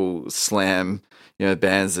of people slam,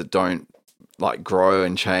 bands that don't like grow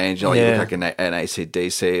and change. You look like an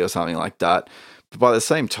AC/DC or something like that. But by the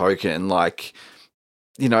same token, like,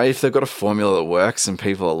 if they've got a formula that works and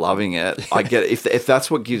people are loving it, I get it. If that's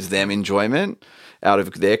what gives them enjoyment out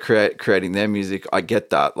of their creating their music, I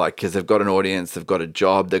get that. Like, because they've got an audience, they've got a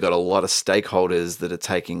job, they've got a lot of stakeholders that are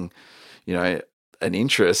taking, a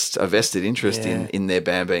vested interest in their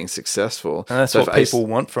band being successful. And that's what people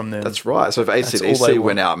want from them. That's right. So if AC/DC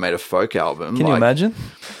went out and made a folk album, can you imagine?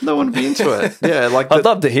 No one would be into it. Yeah, like I'd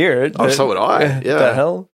love to hear it. Oh, so would I. Yeah, the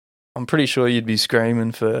hell. I'm pretty sure you'd be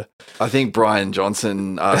screaming for. I think Brian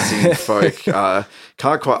Johnson singing folk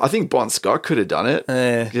can't quite. I think Bon Scott could have done it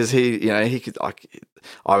because he could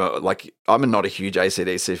I'm not a huge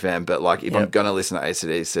AC/DC fan, but like if I'm gonna listen to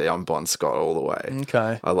AC/DC, I'm Bon Scott all the way.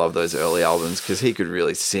 Okay, I love those early albums because he could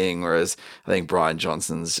really sing, whereas I think Brian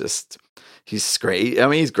Johnson's just. He's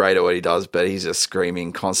he's great at what he does, but he's just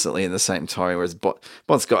screaming constantly in the same tone. Whereas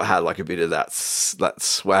Bon Scott had like a bit of that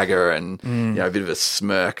swagger and a bit of a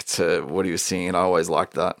smirk to what he was singing. And I always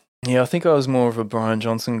liked that. Yeah, I think I was more of a Brian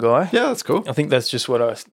Johnson guy. Yeah, that's cool. I think that's just what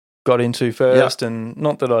I got into first, and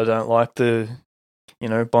not that I don't like the,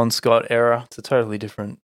 Bon Scott era. It's a totally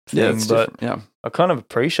different thing, I kind of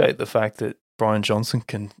appreciate the fact that Brian Johnson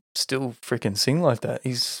can still freaking sing like that.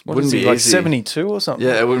 Wouldn't be like 72 or something?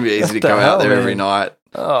 Yeah, it wouldn't be easy to go out there every night.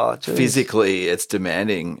 Oh, geez. Physically, it's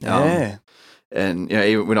demanding. Yeah. And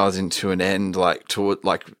even when I was into an end,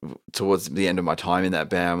 towards the end of my time in that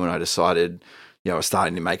band, when I decided, I was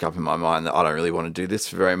starting to make up in my mind that I don't really want to do this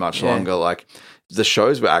for very much longer. Like the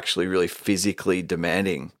shows were actually really physically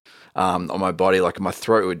demanding on my body. Like my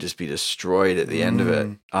throat would just be destroyed at the end of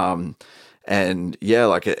it.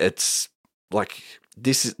 It's like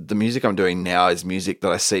this is the music I'm doing now is music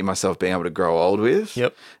that I see myself being able to grow old with.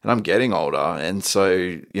 Yep. And I'm getting older. And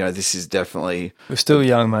so, this is definitely... We're still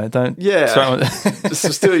young, mate.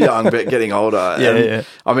 Still young, but getting older. Yeah.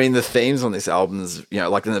 I mean, the themes on this album is,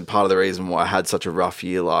 part of the reason why I had such a rough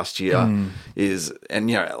year last year is, and,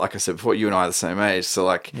 like I said before, you and I are the same age. So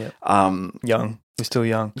young. We're still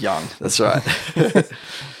young. Young. That's right.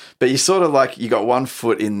 But you sort of you got one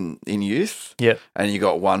foot in youth. Yeah. And you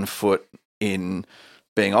got one foot in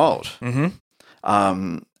being old. Mm-hmm.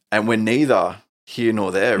 And we're neither here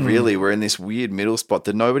nor there, really. We're in this weird middle spot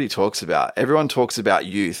that nobody talks about. Everyone talks about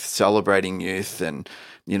youth, celebrating youth and,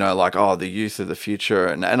 the youth of the future.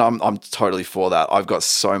 And I'm totally for that. I've got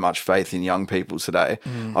so much faith in young people today.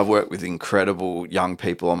 I've worked with incredible young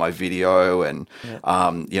people on my video and, I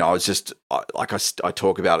was just, I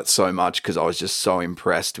talk about it so much because I was just so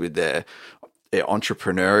impressed with their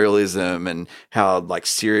entrepreneurialism and how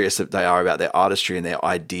serious they are about their artistry and their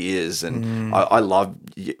ideas. And I love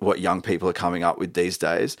what young people are coming up with these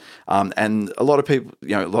days. And a lot of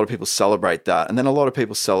people celebrate that. And then a lot of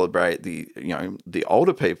people celebrate the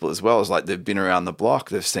older people as well. As they've been around the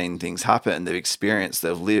block, they've seen things happen, they've experienced,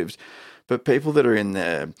 they've lived. But people that are in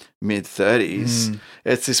their mid-30s,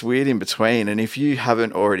 it's this weird in-between. And if you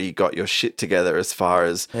haven't already got your shit together as far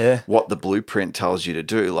as what the blueprint tells you to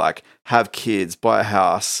do, like have kids, buy a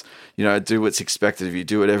house, do what's expected of you,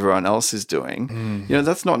 do what everyone else is doing,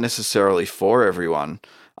 that's not necessarily for everyone.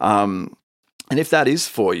 And if that is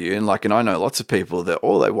for you, and I know lots of people that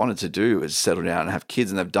all they wanted to do is settle down and have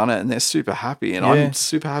kids, and they've done it, and they're super happy, and I'm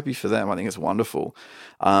super happy for them. I think it's wonderful.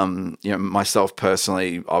 Myself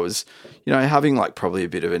personally, I was, having probably a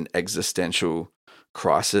bit of an existential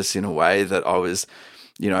crisis in a way that I was,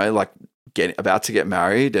 about to get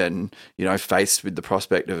married and, faced with the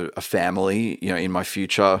prospect of a family, in my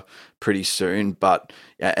future pretty soon,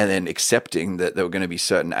 and then accepting that there were going to be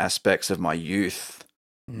certain aspects of my youth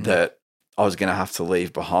that I was going to have to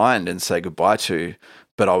leave behind and say goodbye to,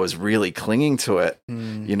 but I was really clinging to it,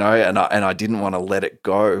 and I didn't want to let it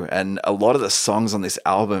go. And a lot of the songs on this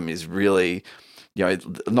album is really,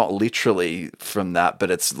 not literally from that, but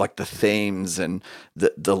it's the themes and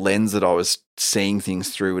the lens that I was seeing things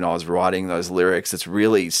through when I was writing those lyrics. It's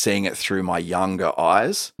really seeing it through my younger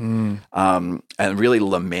eyes, and really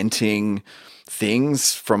lamenting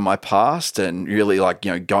things from my past and really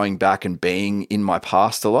going back and being in my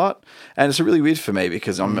past a lot. And it's really weird for me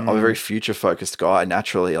because I'm a very future focused guy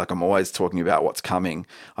naturally. I'm always talking about what's coming.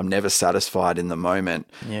 I'm never satisfied in the moment.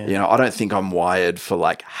 I don't think I'm wired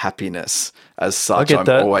for happiness as such. I'm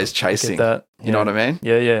always chasing that. You know what I mean?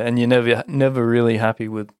 Yeah. And you're never really happy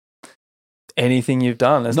with anything you've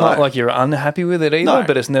done. It's not like you're unhappy with it either,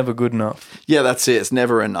 but it's never good enough. Yeah, that's it. It's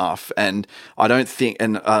never enough. And I don't think,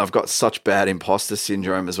 and I've got such bad imposter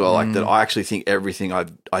syndrome as well, that I actually think everything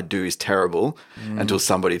I do is terrible until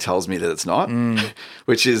somebody tells me that it's not,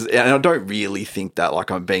 which is, and I don't really think that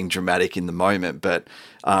I'm being dramatic in the moment, but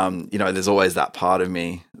there's always that part of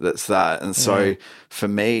me that's that. And so for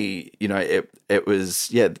me, it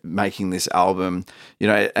was, making this album,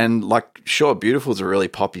 and sure, Beautiful is a really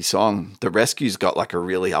poppy song. The Rescue's got a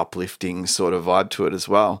really uplifting sort of vibe to it as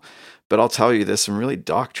well. But I'll tell you, there's some really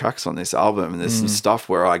dark tracks on this album, and there's some stuff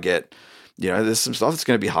where I get, there's some stuff that's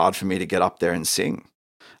going to be hard for me to get up there and sing,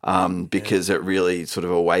 because it really sort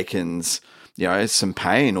of awakens, some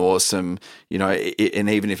pain or some, and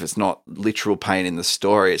even if it's not literal pain in the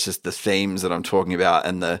story, it's just the themes that I'm talking about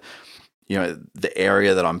and the, you know, the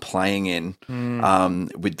area that I'm playing in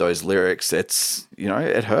with those lyrics, it's, you know,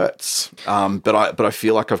 it hurts. But I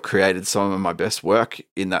feel like I've created some of my best work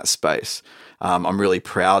in that space. I'm really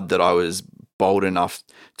proud that I was bold enough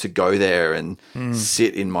to go there and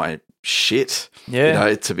sit in my shit, you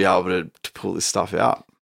know, to be able to pull this stuff out.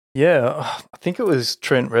 Yeah, I think it was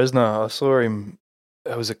Trent Reznor. I saw him.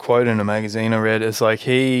 There was a quote in a magazine I read. It's like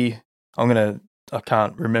I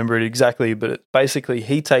can't remember it exactly, but basically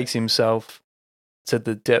he takes himself to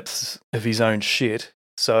the depths of his own shit,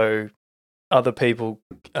 so other people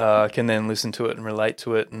can then listen to it and relate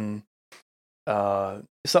to it, and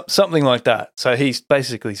something like that. So he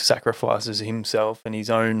basically sacrifices himself and his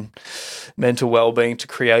own mental well-being to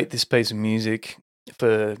create this piece of music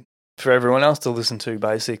for everyone else to listen to,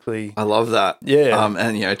 basically. I love that. Yeah.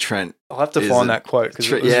 And, you know, Trent... I'll have to find that quote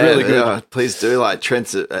because it was really good. Yeah, please do. Like,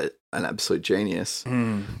 Trent's an absolute genius. You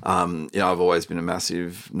know, I've always been a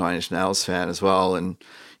massive Nine Inch Nails fan as well, and,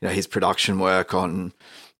 you know, his production work on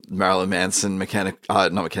Marilyn Manson,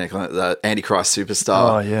 the Antichrist Superstar.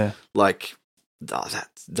 Oh, yeah. Like... Oh,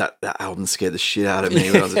 that album scared the shit out of me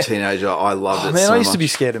when I was a teenager. I loved it man, so I used much. to be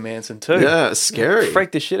scared of Manson too. Yeah, it's scary. It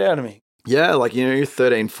freaked the shit out of me. Yeah, like, you know, you're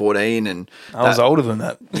 13, 14 and... I was older than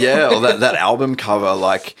that. Yeah, or that album cover,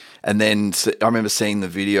 like... And then I remember seeing the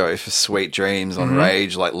video for Sweet Dreams on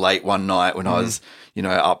Rage, like, late one night when I was, you know,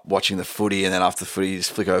 up watching the footy, and then after the footy, you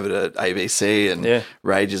just flick over to ABC and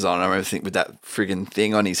Rage is on. I remember thinking with that friggin'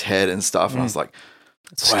 thing on his head and stuff, and I was like...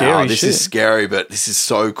 It's wow, scary this shit. is scary, but this is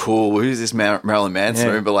so cool. Who's this Marilyn Manson? I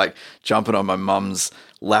remember like jumping on my mum's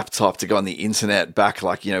laptop to go on the internet back,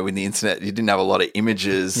 like, you know, when the internet, you didn't have a lot of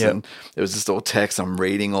images and it was just all text. I'm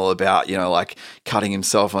reading all about, you know, like cutting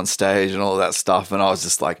himself on stage and all of that stuff. And I was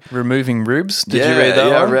just like... Removing Ribs? Did you read that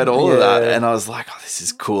one? Yeah, I read all of that. And I was like, oh, this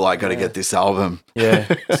is cool. I got to get this album. Yeah,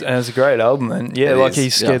 and it's a great album. And yeah, like he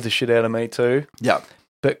scared the shit out of me too. Yeah.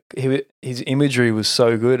 But his imagery was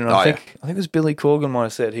so good, and I think it was Billy Corgan might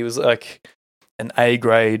have said he was like an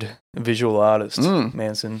A-grade visual artist,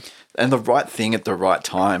 Manson, and the right thing at the right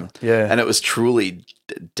time. Yeah, and it was truly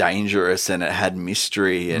dangerous, and it had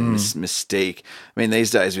mystery and mystique. I mean,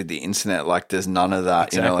 these days with the internet, like there's none of that.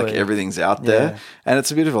 Exactly. You know, like everything's out there, and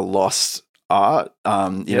it's a bit of a lost art.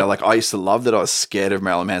 You know, like I used to love that I was scared of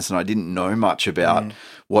Marilyn Manson. I didn't know much about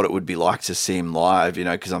what it would be like to see him live, you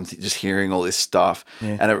know, because I'm just hearing all this stuff.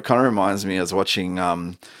 Yeah. And it kind of reminds me, I was watching,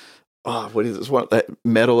 what is this? What, that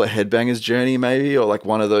Metal, A Headbanger's Journey, maybe? Or like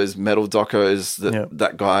one of those metal docos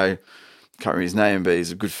that guy, can't remember his name, but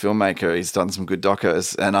he's a good filmmaker. He's done some good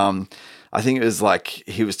docos. And I think it was like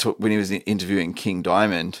he was when he was interviewing King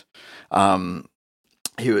Diamond,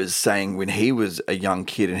 he was saying when he was a young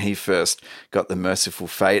kid and he first got the Merciful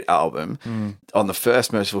Fate album, on the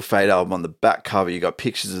first Merciful Fate album, on the back cover, you got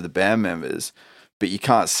pictures of the band members, but you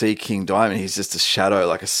can't see King Diamond. He's just a shadow,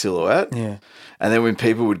 like a silhouette. Yeah. And then when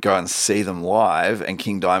people would go and see them live and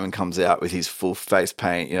King Diamond comes out with his full face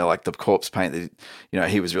paint, you know, like the corpse paint, that, you know,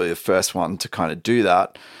 he was really the first one to kind of do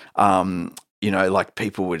that. You know, like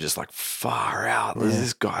people were just like, far out. There's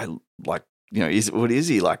this guy, like, you know, what is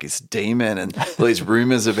he like? It's demon, and all these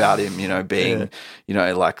rumors about him, you know, being, you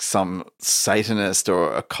know, like some Satanist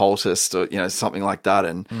or occultist or, you know, something like that.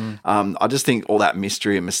 And I just think all that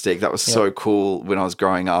mystery and mystique, that was so cool when I was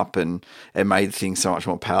growing up, and it made things so much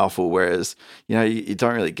more powerful. Whereas, you know, you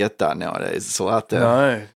don't really get that nowadays. It's all out there.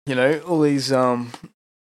 No, you know, all these, I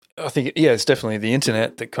think, it's definitely the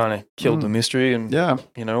internet that kind of killed the mystery. And,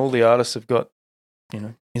 you know, all the artists have got, you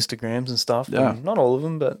know, Instagrams and stuff. Yeah. And not all of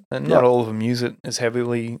them, but not all of them use it as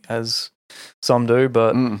heavily as some do,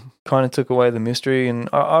 but kind of took away the mystery. And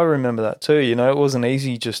I remember that too. You know, it wasn't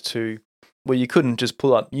easy just to, well, you couldn't just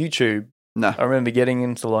pull up YouTube. No. I remember getting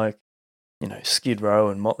into like, you know, Skid Row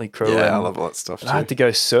and Motley Crue. Yeah, I love all that stuff too. I had to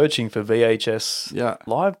go searching for VHS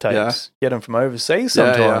live tapes, get them from overseas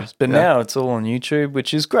sometimes. But now it's all on YouTube,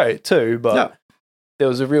 which is great too. But there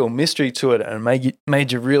was a real mystery to it, and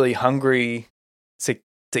made you really hungry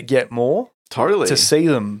to get more, to see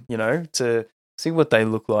them, you know, to see what they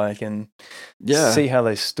look like, and see how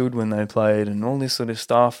they stood when they played, and all this sort of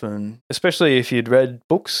stuff. And especially if you'd read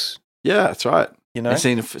books, that's right. You know, and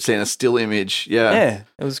seen a still image, it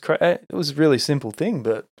was it was a really simple thing,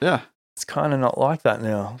 but it's kind of not like that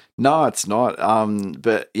now. No, it's not.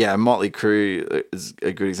 But yeah, Motley Crue is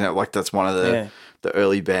a good example. Like that's one of the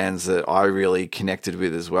early bands that I really connected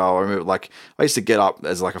with as well. I remember, like, I used to get up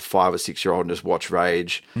as like a 5 or 6 year old and just watch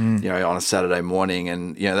Rage, you know, on a Saturday morning,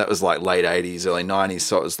 and you know that was like late 80s, early 90s.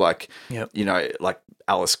 So it was like, you know, like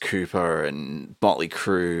Alice Cooper and Motley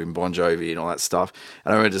Crue and Bon Jovi and all that stuff.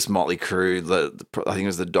 And I remember just Motley Crue, I think it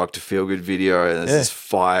was the Dr. Feelgood video, and there's this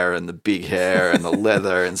fire and the big hair and the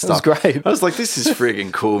leather and stuff. It was great. I was like, this is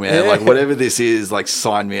friggin' cool, man. Like, whatever this is, like,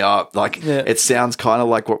 sign me up. Like, it sounds kind of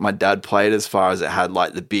like what my dad played, as far as it had,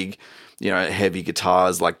 like, the big, heavy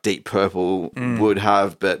guitars like Deep Purple would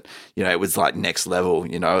have, but, it was like next level,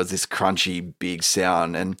 it was this crunchy, big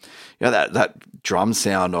sound. And, that drum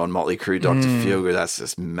sound on Motley Crue, Dr. Feelgood, that's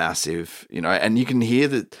just massive, and you can hear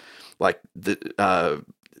that, like,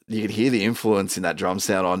 you could hear the influence in that drum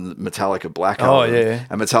sound on Metallica Black Album. Oh, yeah.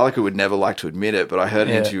 And Metallica would never like to admit it, but I heard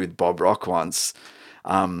an interview with Bob Rock once.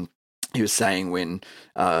 He was saying when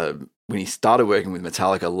he started working with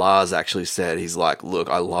Metallica, Lars actually said, he's like, look,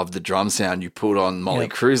 I love the drum sound you put on Motley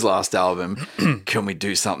Crue's last album. Can we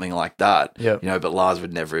do something like that? But Lars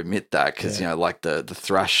would never admit that because, like the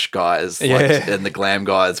thrash guys and the glam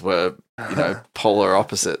guys were, polar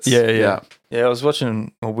opposites. Yeah, I was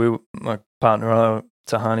watching, my partner,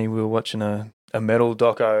 Tahani, we were watching a metal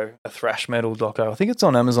doco, a thrash metal doco. I think it's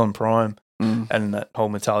on Amazon Prime. And that whole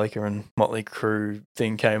Metallica and Motley Crue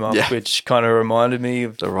thing came up, which kind of reminded me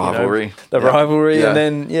of the rivalry. Rivalry. And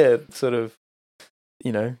then, sort of,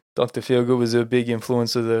 Dr. Feelgood was a big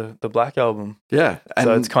influence of the Black Album. Yeah. And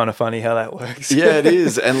so it's kind of funny how that works. Yeah, it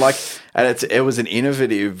is. And it was an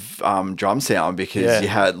innovative drum sound because you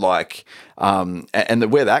had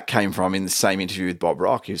where that came from in the same interview with Bob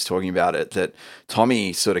Rock, he was talking about it, that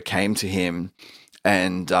Tommy sort of came to him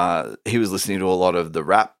and he was listening to a lot of the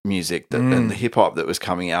rap music and the hip hop that was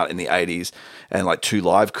coming out in the 80s, and like Two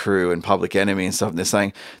Live Crew and Public Enemy and stuff. And they're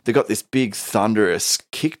saying they got this big thunderous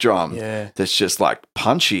kick drum that's just like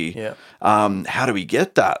punchy. Yeah. How do we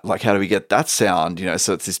get that? Like, how do we get that sound?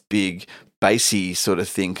 So it's this big bassy sort of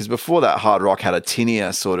thing. Because before that, hard rock had a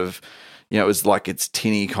tinnier sort of, it was like its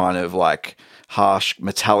tinny kind of like harsh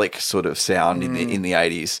metallic sort of sound in the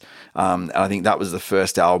 80s. And I think that was the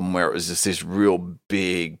first album where it was just this real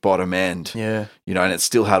big bottom end. Yeah. And it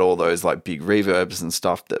still had all those like big reverbs and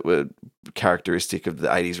stuff that were characteristic of the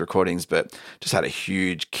 80s recordings, but just had a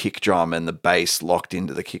huge kick drum and the bass locked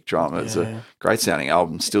into the kick drum. It's a great sounding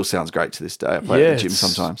album. Still sounds great to this day. I play it at the gym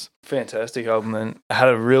sometimes. Fantastic album, and it had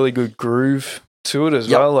a really good groove to it as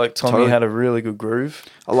well. Like Tommy had a really good groove.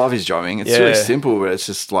 I love his drumming. It's really simple, but it's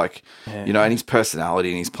just like, and his personality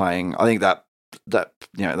and his playing. I think that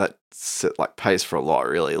like pays for a lot,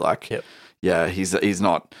 really. Like, he's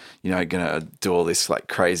not, gonna do all this like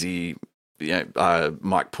crazy,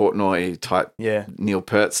 Mike Portnoy type, Neil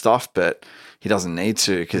Peart stuff, but he doesn't need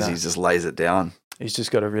to because he just lays it down. He's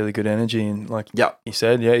just got a really good energy, and like you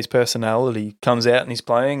said, his personality comes out and he's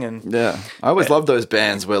playing. And I always love those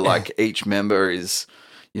bands where like each member is,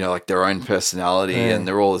 like their own personality and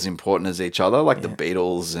they're all as important as each other, like the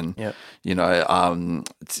Beatles and,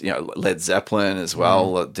 Led Zeppelin as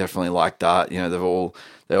well. Definitely like that.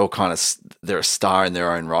 They're all kind of, they're a star in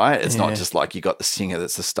their own right. It's not just like you got the singer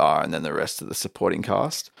that's the star and then the rest of the supporting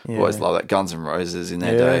cast. Always love that. Guns N' Roses in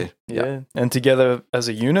their day. Yeah. And together as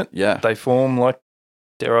a unit, they form like,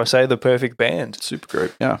 dare I say, the perfect band. Super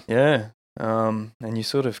group. Yeah. Yeah. And you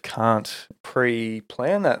sort of can't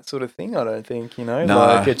pre-plan that sort of thing, I don't think, No,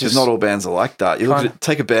 like because not all bands are like that. You look at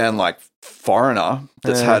take a band like Foreigner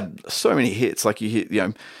that's had so many hits, like you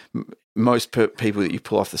hear, most people that you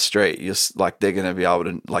pull off the street, you're just like, they're going to be able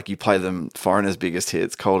to, like, you play them Foreigner's biggest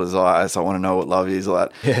hits, Cold as Ice, I Want to Know What Love Is, all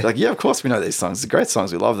that. Like, of course we know these songs. They're great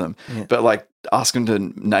songs. We love them. But like, ask them to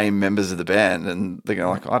name members of the band and they're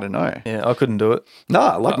going like, I don't know. Yeah, I couldn't do it.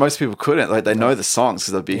 No, like most people couldn't. Like, they know the songs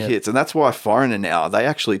because they're big hits. And that's why Foreigner now, they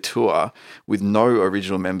actually tour with no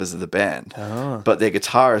original members of the band. But their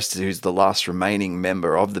guitarist, who's the last remaining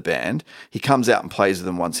member of the band, he comes out and plays with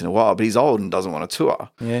them once in a while, but he's old and doesn't want to tour.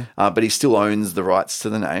 But he still owns the rights to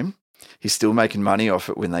the name. He's still making money off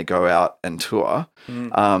it when they go out and tour.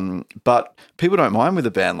 But people don't mind with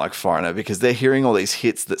a band like Foreigner because they're hearing all these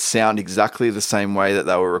hits that sound exactly the same way that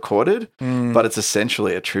they were recorded, but it's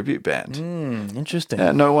essentially a tribute band.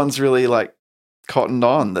 Interesting. No one's really like cottoned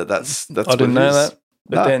on that's I didn't know that.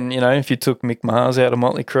 But then, if you took Mick Mars out of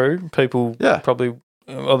Motley Crue, people probably...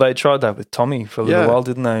 Well, they tried that with Tommy for a little while,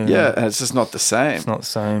 didn't they? Yeah, and it's just not the same. It's not the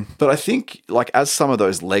same. But I think, like, as some of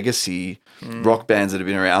those legacy rock bands that have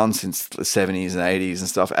been around since the 70s and 80s and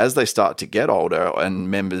stuff, as they start to get older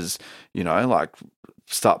and members, like,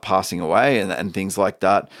 start passing away and things like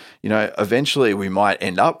that, eventually we might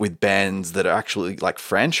end up with bands that are actually, like,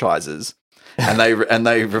 franchises. and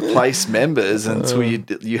they replace members until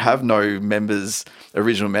you have no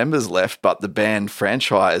original members left, but the band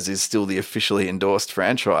franchise is still the officially endorsed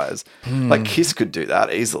franchise. Like Kiss could do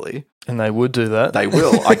that easily. And they would do that. They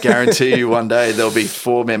will. I guarantee you one day there'll be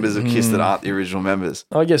 4 members of Kiss that aren't the original members.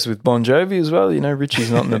 I guess with Bon Jovi as well,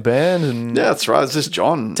 Richie's not in the band. And yeah, that's right. It's just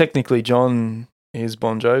John. Technically, John is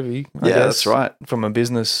Bon Jovi. I guess, that's right. From a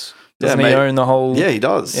business. Doesn't he own the whole... Yeah, he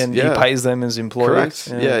does. And he pays them as employees.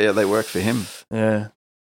 Correct. Yeah, they work for him. Yeah.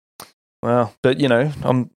 Well, but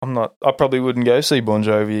I'm not. I probably wouldn't go see Bon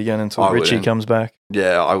Jovi again until Richie comes back.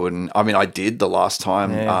 Yeah, I wouldn't. I mean, I did the last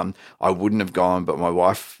time. Yeah. I wouldn't have gone, but my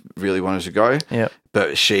wife really wanted to go. Yeah.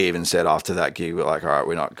 But she even said after that gig, we're like, all right,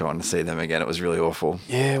 we're not going to see them again. It was really awful.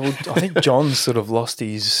 Yeah. Well, I think John's sort of lost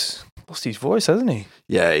his voice, hasn't he?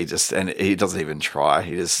 Yeah. He doesn't even try.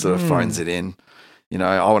 He just sort of phones it in.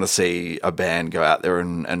 I want to see a band go out there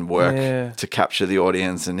and work to capture the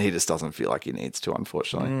audience, and he just doesn't feel like he needs to,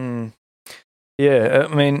 unfortunately. Yeah,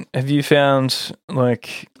 I mean, have you found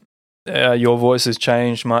your voice has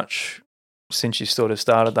changed much since you sort of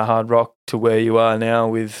started the hard rock to where you are now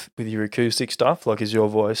with your acoustic stuff? Like, has your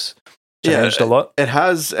voice changed a lot? It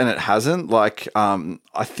has and it hasn't.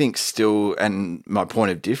 I think still, and my point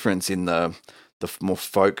of difference in the more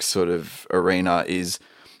folk sort of arena is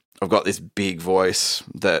I've got this big voice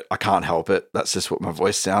that I can't help it. That's just what my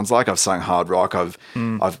voice sounds like. I've sung hard rock. I've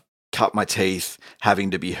cut my teeth having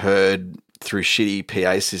to be heard through shitty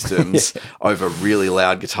PA systems over really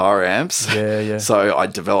loud guitar amps. Yeah. So I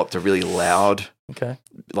developed a really loud, okay,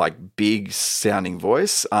 big sounding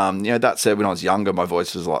voice. That said, when I was younger, my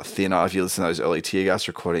voice was a lot thinner. If you listen to those early Tear Gas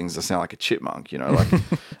recordings, I sound like a chipmunk, it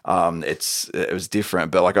was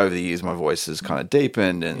different. But over the years, my voice has kind of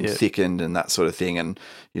deepened and thickened and that sort of thing. And,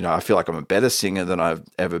 I feel like I'm a better singer than I've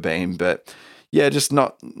ever been. But yeah,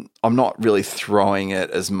 I'm not really throwing it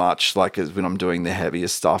as much as when I'm doing the heavier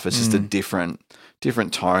stuff. It's just a different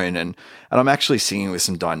tone. And I'm actually singing with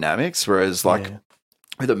some dynamics, whereas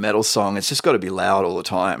with a metal song, it's just got to be loud all the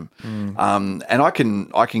time. And I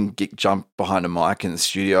can jump behind a mic in the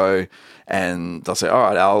studio and they'll say, all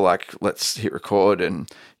right, Al, let's hit record. And,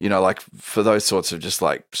 for those sorts of just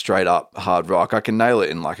straight up hard rock, I can nail it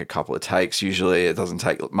in a couple of takes. Usually it doesn't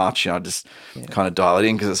take much. I just kind of dial it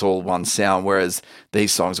in because it's all one sound. Whereas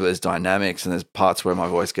these songs where there's dynamics and there's parts where my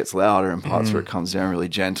voice gets louder and parts where it comes down really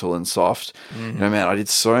gentle and soft. Man, I did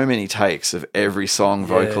so many takes of every song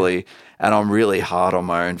vocally. And I'm really hard on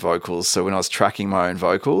my own vocals. So when I was tracking my own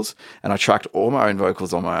vocals, and I tracked all my own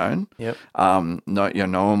vocals on my own,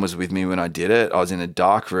 no one was with me when I did it. I was in a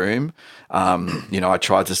dark room. I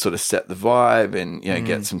tried to sort of set the vibe and,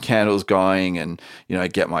 get some candles going and,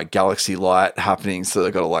 get my galaxy light happening. So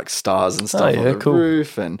they've got stars and stuff on the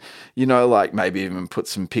roof and, maybe even put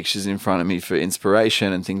some pictures in front of me for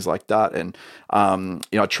inspiration and things like that. And,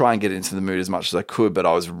 I try and get into the mood as much as I could, but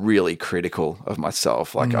I was really critical of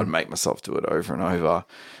myself. I'd make myself do it over and over.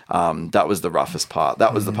 That was the roughest part.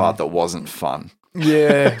 That was the part that wasn't fun.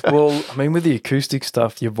 Yeah, well, I mean, with the acoustic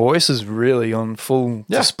stuff, your voice is really on full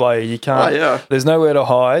display. You can't. There's nowhere to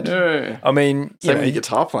hide. Yeah. I mean, same with your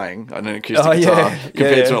guitar playing on an acoustic guitar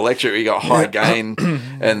compared to an electric, where you got high gain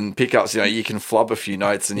and pickups. You can flub a few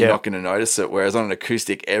notes and you're not going to notice it. Whereas on an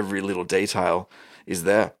acoustic, every little detail is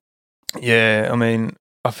there. Yeah, I mean,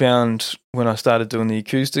 I found when I started doing the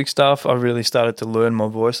acoustic stuff, I really started to learn my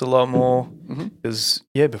voice a lot more because,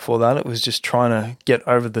 before that it was just trying to get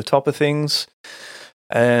over the top of things.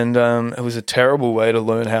 And it was a terrible way to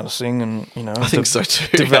learn how to sing and, I think so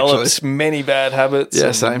too. Developed many bad habits.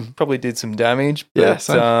 Yeah, same. Probably did some damage. But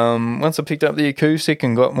once I picked up the acoustic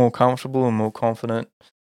and got more comfortable and more confident,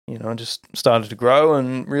 I just started to grow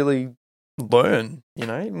and really learn,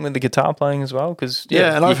 even with the guitar playing as well. Because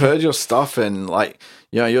and I've heard your stuff and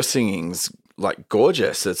your singing's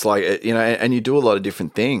gorgeous. It's and you do a lot of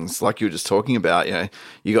different things, like you were just talking about.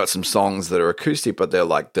 You got some songs that are acoustic, but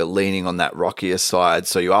they're leaning on that rockier side,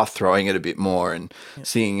 so you are throwing it a bit more and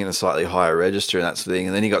singing in a slightly higher register and that sort of thing.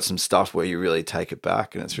 And then you got some stuff where you really take it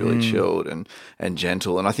back and it's really chilled and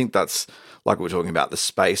gentle. And I think that's, like we were talking about the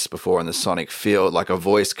space before and the sonic field, a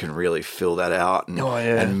voice can really fill that out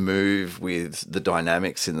and move with the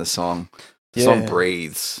dynamics in the song. The song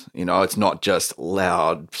breathes, it's not just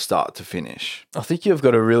loud start to finish. I think you've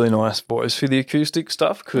got a really nice voice for the acoustic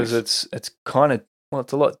stuff because it's kind of,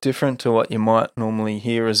 it's a lot different to what you might normally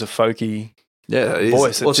hear as a folky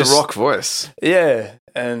voice. It's a rock voice. Yeah,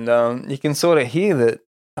 and you can sort of hear that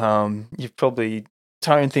you've probably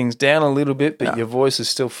tone things down a little bit, but your voice is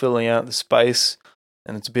still filling out the space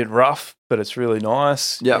and it's a bit rough, but it's really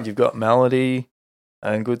nice. Yeah. And you've got melody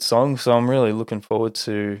and good songs. So I'm really looking forward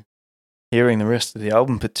to hearing the rest of the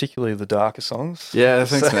album, particularly the darker songs. Yeah,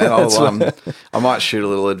 thanks, man. I might shoot a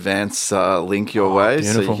little advance link your way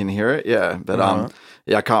beautiful. So you can hear it. Yeah, but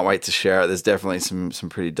I can't wait to share it. There's definitely some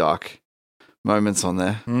pretty dark moments on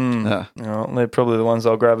there. Yeah. Well, they're probably the ones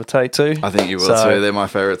I'll gravitate to. I think you will too. They're my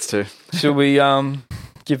favourites too. Should we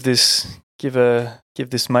give this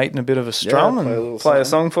mate a bit of a strum and play a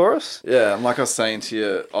song for us? Yeah, and like I was saying to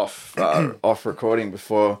you off recording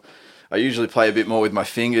before, I usually play a bit more with my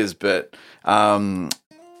fingers, but I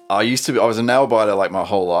was a nail biter like my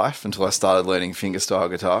whole life until I started learning fingerstyle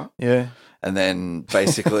guitar. Yeah. And then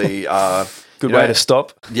basically... Good way to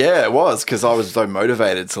stop. Yeah, it was, because I was so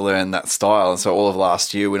motivated to learn that style. And so all of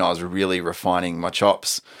last year when I was really refining my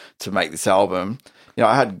chops to make this album,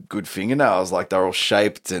 I had good fingernails, like they're all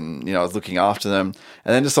shaped and, I was looking after them.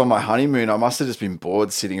 And then just on my honeymoon, I must have just been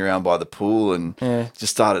bored sitting around by the pool and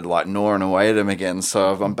just started like gnawing away at them again.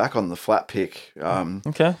 So I'm back on the flat pick,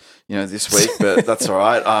 this week, but that's all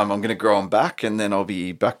right. I'm going to grow them back and then I'll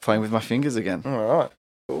be back playing with my fingers again. All right.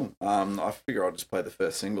 Cool. I figure I'll just play the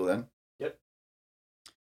first single then. Yep.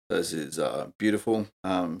 This is Beautiful,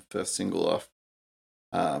 first single off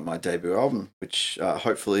my debut album, which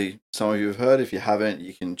hopefully some of you have heard. If you haven't,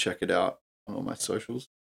 you can check it out on all my socials.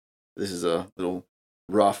 This is a little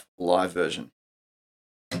rough live version.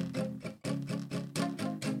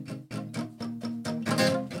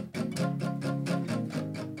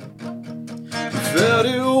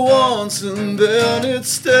 31 and then it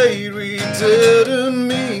stayed. We didn't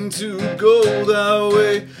mean to go that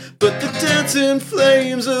way, but the dancing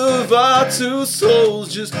flames of our two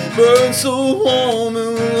souls just burned so warm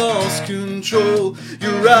and lost control.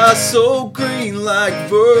 Your eyes so green like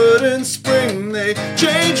verdant spring, they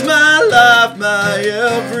changed my life, my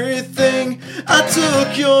everything. I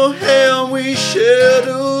took your hand, we shared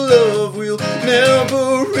a love we'll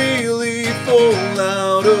never really fall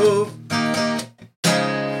out of.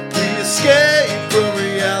 Escape from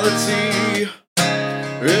reality,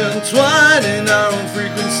 entwined in our own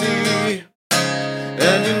frequency.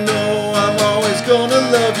 And I'm always gonna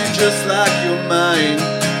love you just like you're mine.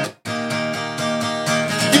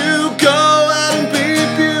 You go out and be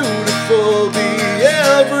beautiful, be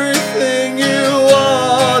everything you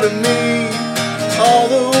are to me. All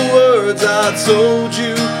the words I told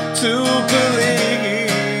you to believe.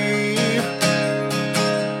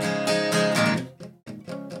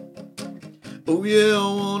 Oh yeah, I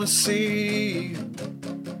wanna see.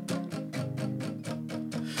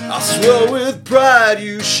 I swear with pride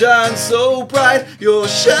you shine so bright. Your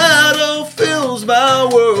shadow fills my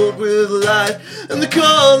world with light, and the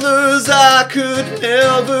colors I could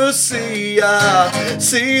never see, I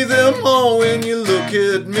see them all when you look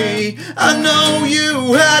at me. I know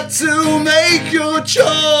you had to make your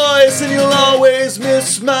choice, and you'll always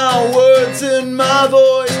miss my words and my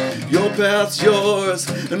voice. Your path's yours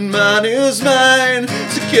and mine is mine.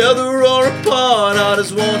 Together or apart, I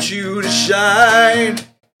just want you to shine.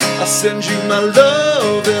 I send you my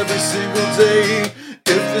love every single day.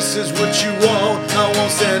 If this is what you want, I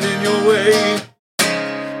won't stand in your way.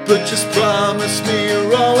 But just promise me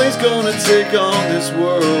you're always gonna take on this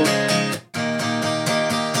world.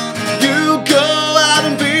 You go out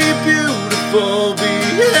and be beautiful, be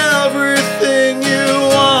everything you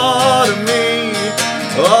are to me.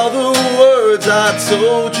 All the words I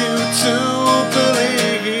told you to believe.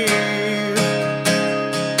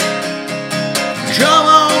 Come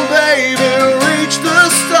on, baby, reach the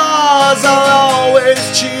stars. I'll always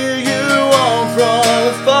cheer you on from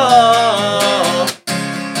afar.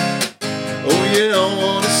 Oh yeah, I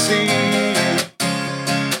wanna see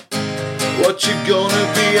what you're gonna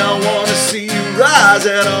be. I wanna see you rise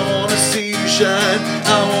and I wanna see you shine.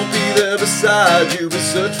 I won't be there beside you, but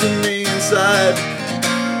search for me inside.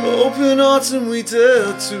 Open hearts and we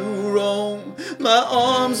dare to roam. My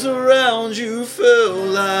arms around you feel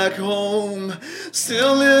like home.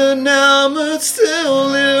 Still enamored,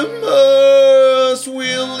 still immersed.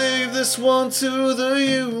 We'll leave this one to the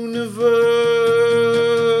universe.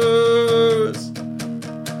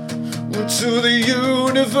 To the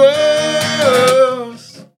universe.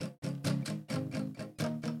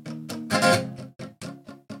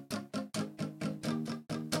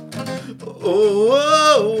 Oh,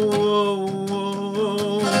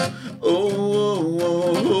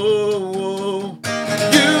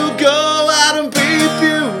 you go out and be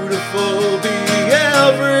beautiful, be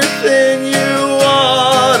everything you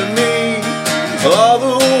are to me. All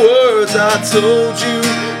the words I told you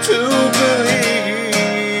to believe.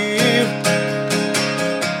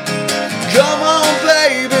 Come on,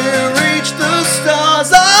 baby, reach the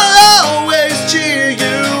stars. I'll always cheer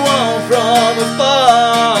you on from afar.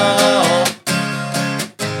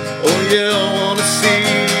 Oh yeah, I wanna see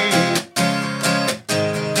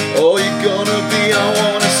all you're gonna be. I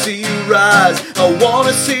wanna see you rise, I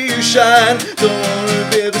wanna see you shine. Don't wanna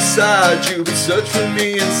be beside you, you, but search for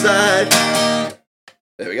me inside.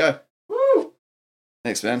 There we go. Woo!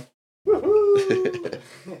 Thanks, man.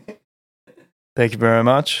 Thank you very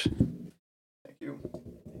much. Thank you.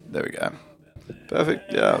 There we go.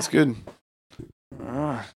 Perfect. Yeah, that's good. All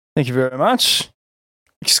right. Thank you very much.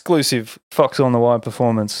 Exclusive Fox on the Wire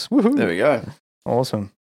performance. Woohoo. There we go.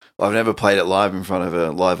 Awesome. Well, I've never played it live in front of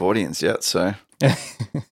a live audience yet, so.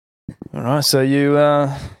 All right. So you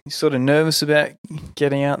sort of nervous about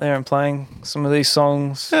getting out there and playing some of these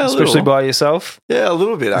songs, especially by yourself? Yeah, a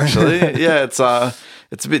little bit actually. Yeah, it's a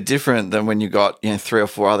bit different than when you got 3 or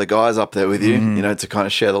 4 other guys up there with you, to kind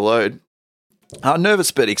of share the load.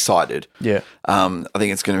 Nervous but excited. Yeah. I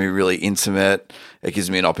think it's going to be really intimate. It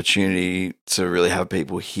gives me an opportunity to really have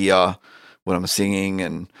people hear what I'm singing,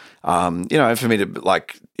 and for me to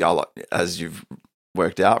as you've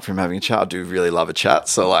worked out from having a chat, I do really love a chat.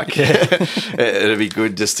 So it'd be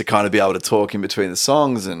good just to kind of be able to talk in between the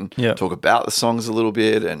songs and talk about the songs a little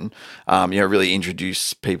bit, and really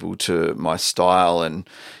introduce people to my style. And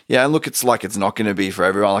look, it's not going to be for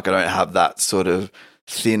everyone. Like, I don't have that sort of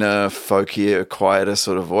thinner, folkier, quieter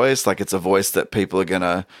sort of voice. Like, it's a voice that people are going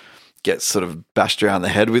to get sort of bashed around the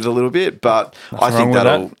head with a little bit. But I think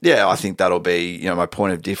that'll be, my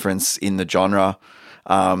point of difference in the genre.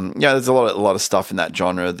 There's a lot of stuff in that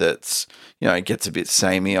genre that's, it gets a bit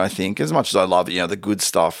samey, I think. As much as I love it, the good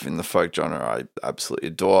stuff in the folk genre, I absolutely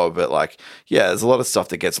adore. But there's a lot of stuff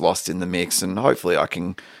that gets lost in the mix, and hopefully I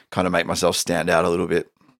can kind of make myself stand out a little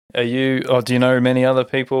bit. Do you know many other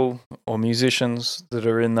people or musicians that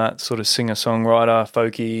are in that sort of singer-songwriter,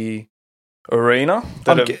 folky arena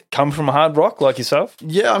that have come from hard rock like yourself?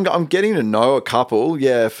 Yeah, I'm getting to know a couple.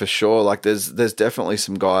 Yeah, for sure. Like, there's definitely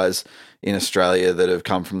some guys in Australia that have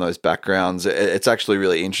come from those backgrounds. It's actually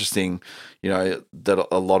really interesting, that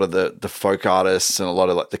a lot of the folk artists and a lot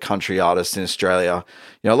of the country artists in Australia,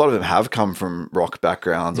 a lot of them have come from rock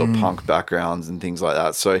backgrounds or punk backgrounds and things like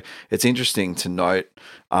that. So it's interesting to note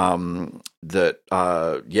that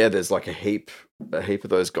there's like a heap of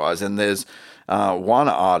those guys, and there's one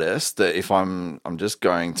artist that if I'm just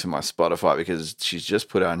going to my Spotify because she's just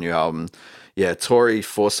put out a new album. Yeah, Tori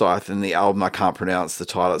Forsyth, and the album I can't pronounce the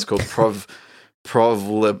title. It's called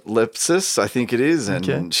Provlepsis, I think it is,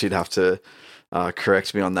 and she'd have to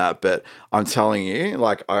correct me on that. But I'm telling you,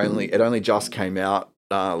 it only just came out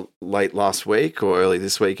late last week or early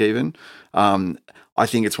this week even. I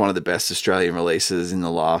think it's one of the best Australian releases in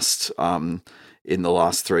the last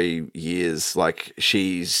 3 years. Like,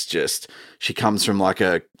 she comes from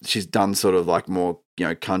she's done sort of more,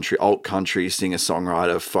 country, alt country,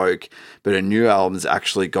 singer-songwriter, folk, but her new album's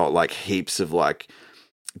actually got heaps of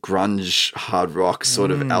grunge, hard rock sort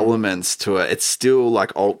of elements to it. It's still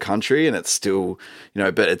alt country, and it's still,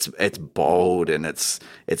 but it's bold and it's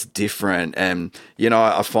different. And,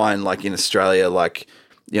 I find in Australia,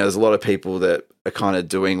 there's a lot of people that are kind of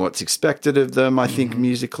doing what's expected of them, I think,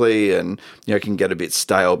 musically, and, can get a bit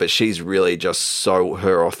stale, but she's really just so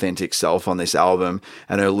her authentic self on this album,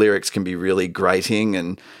 and her lyrics can be really grating,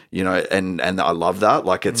 and, and I love that.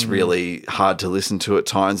 It's really hard to listen to at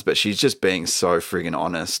times, but she's just being so friggin'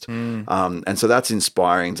 honest. And so that's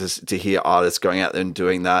inspiring to hear artists going out there and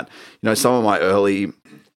doing that. Some of my early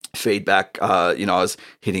feedback, I was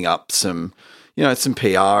hitting up some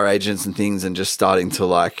PR agents and things, and just starting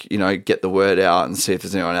to get the word out and see if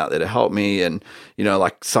there's anyone out there to help me. And,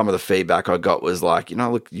 some of the feedback I got was look,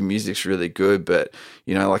 your music's really good, but,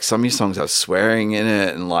 some of your songs have swearing in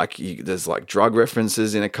it, and there's drug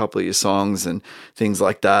references in a couple of your songs and things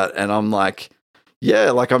like that. And I'm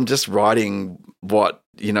I'm just writing what,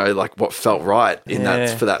 what felt right in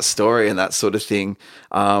that, for that story and that sort of thing.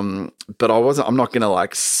 But I'm not going to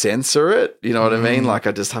censor it. You know what I mean? I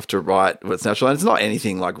just have to write what's natural. And it's not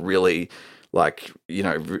anything really,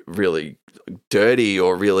 really dirty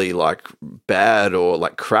or really bad or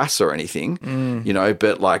crass or anything,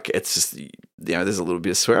 but it's just, there's a little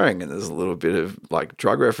bit of swearing, and there's a little bit of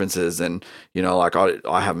drug references, and,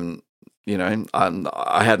 I haven't,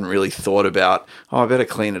 I hadn't really thought about, I better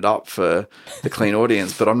clean it up for the clean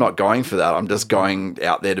audience, but I'm not going for that. I'm just going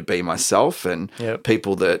out there to be myself, and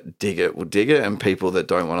people that dig it will dig it, and people that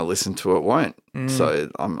don't want to listen to it won't. So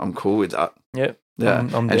I'm cool with that. Yep. Yeah.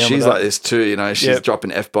 And she's like this too, she's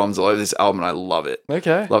dropping F-bombs all over this album, and I love it.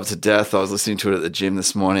 Okay. Love it to death. I was listening to it at the gym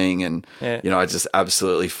this morning, and, it just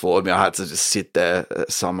absolutely floored me. I had to just sit there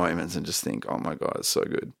at some moments and just think, oh my God, it's so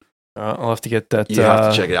good. I'll have to get that. You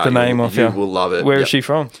have to check it out. The name off you. You will love it. Where is she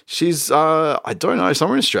from? She's, I don't know,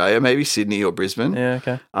 somewhere in Australia, maybe Sydney or Brisbane. Yeah,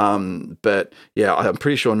 okay. But yeah, I'm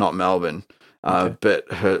pretty sure not Melbourne. Okay.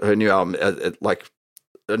 But her new album,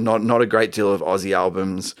 not a great deal of Aussie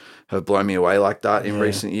albums have blown me away like that in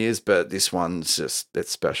recent years, but this one's it's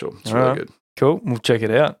special. It's really good. Cool. We'll check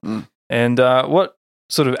it out. And what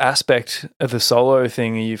sort of aspect of the solo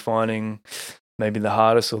thing are you finding maybe the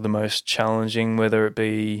hardest or the most challenging, whether it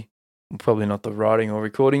be probably not the writing or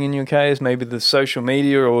recording in your case, maybe the social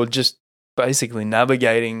media, or just basically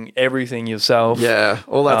navigating everything yourself? Yeah,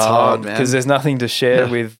 all that's hard, man. Because there's nothing to share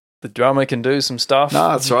with. The drummer can do some stuff. No,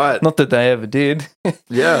 that's right. Not that they ever did.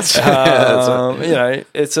 Yeah, that's right. You know,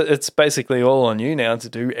 it's basically all on you now to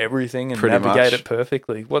do everything and Pretty navigate much. it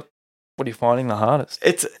perfectly. What are you finding the hardest?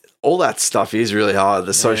 It's all that stuff is really hard.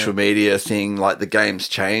 The social media thing, like the game's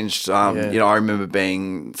changed. You know, I remember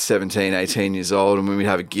being 17, 18 years old, and when we'd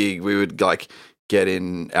have a gig, we would like get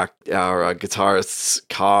in our guitarist's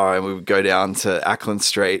car and we would go down to Ackland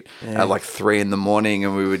Street at like 3 a.m,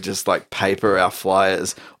 and we would just like paper our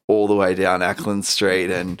flyers all the way down Ackland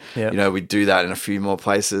Street, and you know, we'd do that in a few more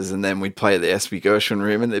places, and then we'd play at the SB Gershwin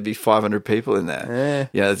Room, and there'd be 500 people in there.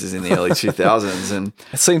 Yeah, this is in the early 2000s, and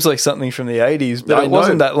it seems like something from the 80s, but it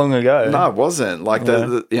wasn't that long ago. No, it wasn't. Like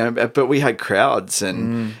the you know, but we had crowds,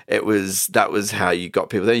 and that was how you got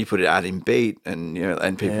people. Then you put it out in beat, and you know,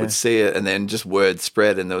 and people would see it, and then just word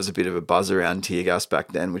spread, and there was a bit of a buzz around Tear Gas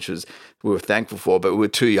back then, which was we were thankful for, but we were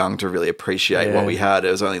too young to really appreciate what we had.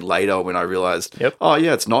 It was only later when I realized, oh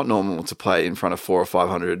yeah, it's not normal to play in front of 400 or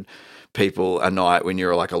 500 people a night when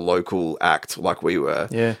you're like a local act like we were.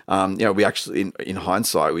 You know, we actually, in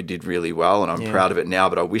hindsight, we did really well, and I'm proud of it now,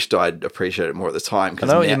 but I wished I'd appreciate it more at the time. I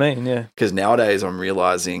know what you mean, Because nowadays I'm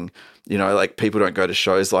realizing, you know, like people don't go to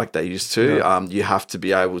shows like they used to. You have to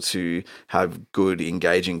be able to have good,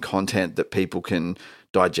 engaging content that people can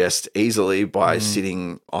digest easily by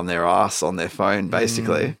sitting on their ass on their phone,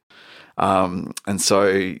 basically. And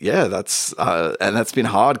so that's been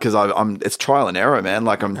hard because it's trial and error, man.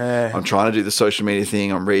 Like I'm trying to do the social media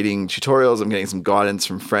thing. I'm reading tutorials. I'm getting some guidance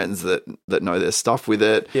from friends that know their stuff with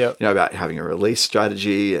it. You know, about having a release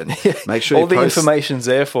strategy and make sure all the information's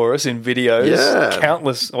there for us in videos,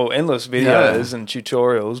 countless or endless videos and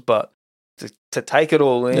tutorials. But to take it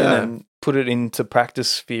all in and put it into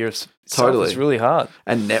practice for yourself, it's really hard.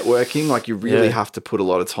 And networking, like you really have to put a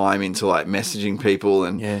lot of time into like messaging people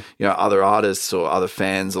and you know, other artists or other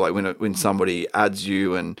fans. Like when somebody adds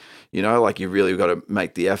you, and you know, like you really got to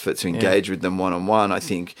make the effort to engage with them one-on-one, I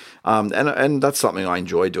think. And that's something I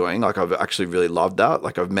enjoy doing. Like I've actually really loved that.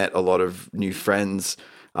 Like I've met a lot of new friends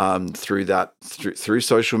through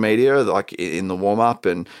social media, like in the warm up,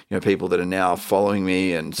 and you know, people that are now following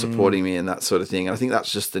me and supporting me and that sort of thing. And I think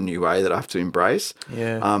that's just the new way that I have to embrace.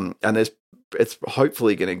 And it's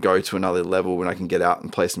hopefully going to go to another level when I can get out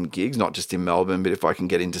and play some gigs, not just in Melbourne, but if I can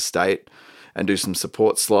get into state and do some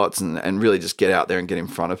support slots and really just get out there and get in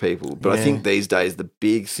front of people. But I think these days the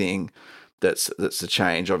big thing that's the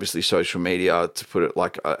change. Obviously, social media, to put it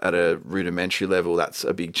like at a rudimentary level, that's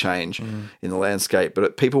a big change in the landscape.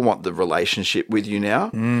 But people want the relationship with you now.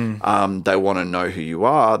 They want to know who you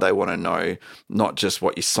are. They want to know not just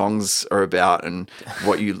what your songs are about and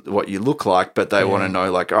what you look like, but they want to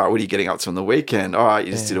know, like, all right, what are you getting up to on the weekend? All right,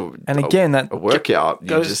 you just did a workout.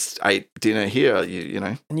 You just ate dinner here. You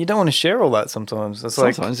know, and you don't want to share all that sometimes. It's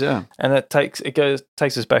sometimes, and it takes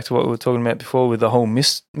us back to what we were talking about before with the whole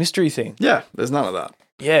mystery thing. Yeah, there's none of that.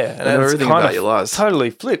 Yeah, and everything about your lives.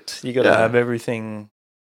 Totally flipped. You got to have everything.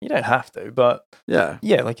 You don't have to, but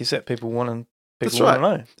like you said, people want to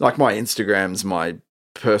know. Like my Instagram's my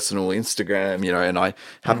personal Instagram, you know, and I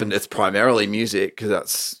happen it's primarily music because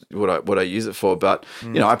that's what I use it for. But you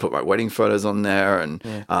know, I put my wedding photos on there, and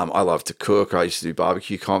I love to cook. I used to do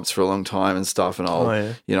barbecue comps for a long time and stuff, and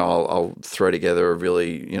I'll throw together a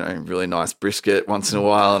really nice brisket once in a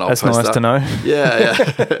while, and I'll that's post nice that. to know.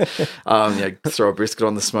 Throw a brisket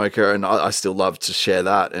on the smoker, and I still love to share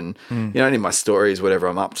that, and you know, in my stories, whatever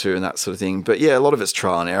I'm up to and that sort of thing. But yeah, a lot of it's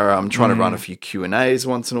trial and error. I'm trying to run a few Q&As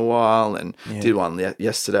once in a while, and did one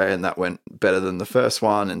yesterday, and that went better than the first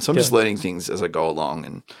one. And so I'm just learning things as I go along,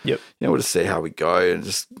 and you know, we'll just see how we go, and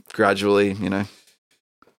just gradually, you know.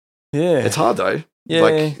 It's hard though.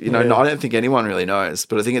 I don't think anyone really knows,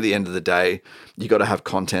 but I think at the end of the day, you got to have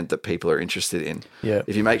content that people are interested in.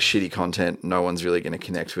 If you make shitty content, no one's really going to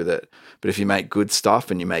connect with it. But if you make good stuff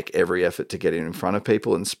and you make every effort to get it in front of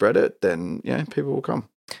people and spread it, then people will come.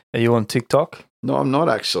 Are you on TikTok? No, I'm not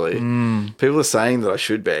actually. People are saying that I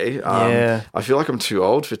should be. I feel like I'm too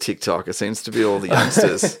old for TikTok. It seems to be all the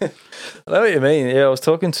youngsters. I know what you mean. Yeah, I was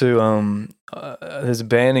talking to there's a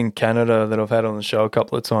band in Canada that I've had on the show a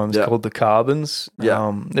couple of times called The Carbons.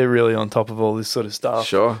 They're really on top of all this sort of stuff.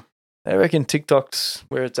 Sure. I reckon TikTok's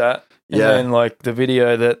where it's at. And then like the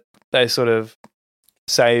video that they sort of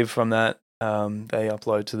save from that they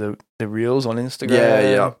upload to the reels on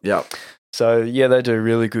Instagram. Yeah. So yeah, they do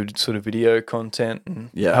really good sort of video content and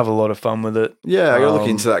have a lot of fun with it. Yeah, I got to look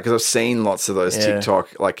into that because I've seen lots of those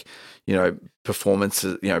TikTok, like, you know,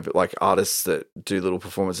 performances, you know, like artists that do little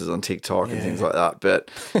performances on TikTok and things like that. But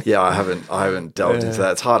yeah, I haven't delved into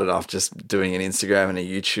that. It's hard enough just doing an Instagram and a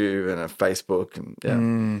YouTube and a Facebook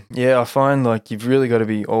and I find like you've really got to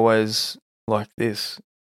be always like this.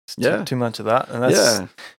 It's too much of that, and that's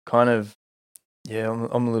kind of. Yeah,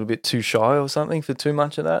 I'm a little bit too shy or something for too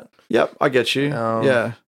much of that. Yep, I get you.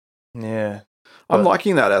 Yeah. I'm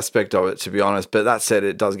liking that aspect of it, to be honest. But that said,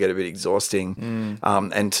 it does get a bit exhausting.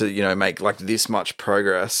 And to, you know, make like this much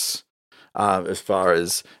progress as far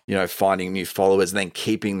as, you know, finding new followers and then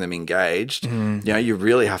keeping them engaged, you know, you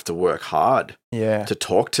really have to work hard to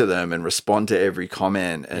talk to them and respond to every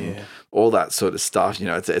comment and all that sort of stuff. You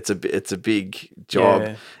know, it's a big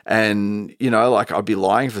job. And, you know, like I'd be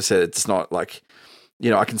lying if I said it's not like, you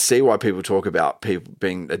know, I can see why people talk about people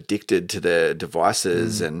being addicted to their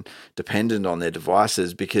devices and dependent on their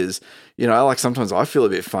devices because, you know, like sometimes I feel a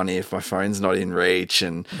bit funny if my phone's not in reach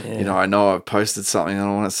and, you know I've posted something and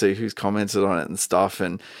I want to see who's commented on it and stuff.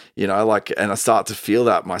 And, you know, like, and I start to feel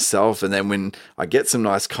that myself. And then when I get some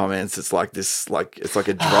nice comments, it's like this, like, it's like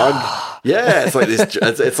a drug. It's like this,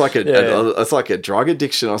 it's like it's like a drug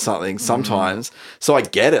addiction or something sometimes. So I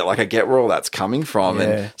get it. Like I get where all that's coming from.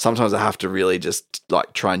 And sometimes I have to really just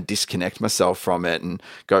like try and disconnect myself from it and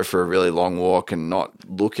go for a really long walk and not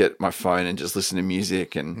look at my phone and just listen to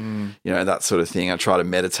music and you know, that sort of thing. I try to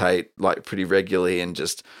meditate like pretty regularly and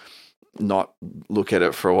just not look at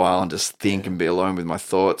it for a while and just think and be alone with my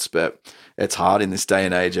thoughts. But it's hard in this day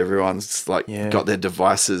and age. Everyone's like got their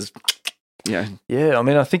devices. Yeah, I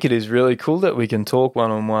mean, I think it is really cool that we can talk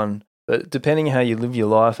one-on-one, but depending how you live your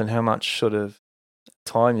life and how much sort of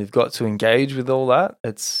time you've got to engage with all that,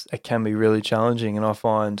 it can be really challenging. And I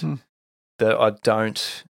find that I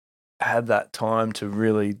don't have that time to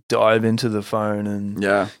really dive into the phone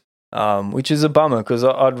and which is a bummer because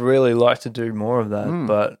I'd really like to do more of that.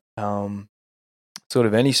 But sort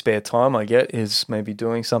of any spare time I get is maybe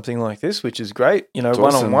doing something like this, which is great, you know,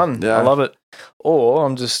 one-on-one. I love it. Or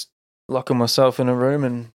I'm just locking myself in a room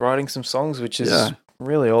and writing some songs, which is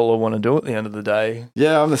really all I want to do at the end of the day.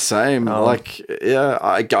 Yeah, I'm the same. I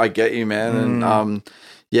get you, man. And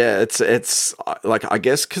it's like, I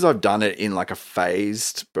guess because I've done it in like a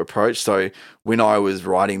phased approach. So when I was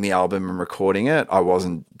writing the album and recording it, I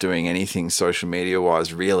wasn't doing anything social media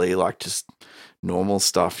wise, really, like just normal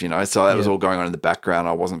stuff, you know. So that was all going on in the background.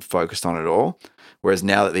 I wasn't focused on it at all. Whereas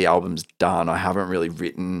now that the album's done, I haven't really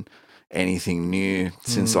written anything new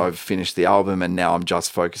since I've finished the album, and now I'm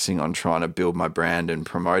just focusing on trying to build my brand and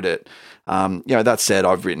promote it. You know, that said,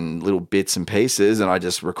 I've written little bits and pieces and I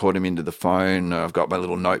just record them into the phone. I've got my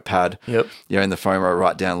little notepad, you know, in the phone where I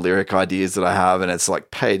write down lyric ideas that I have, and it's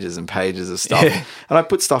like pages and pages of stuff. And I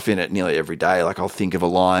put stuff in it nearly every day. Like I'll think of a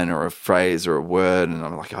line or a phrase or a word and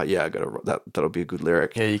I'm like, oh yeah, that'll be a good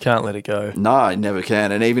lyric. Yeah, you can't let it go. No, I never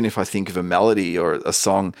can. And even if I think of a melody or a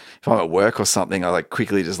song, if I'm at work or something, I like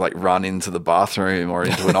quickly just like run into the bathroom or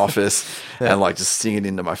into an office and like just sing it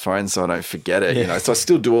into my phone so I don't forget it, you know. So I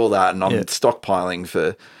still do all that, and I'm stockpiling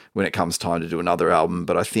for when it comes time to do another album.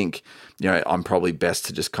 But I think, you know, I'm probably best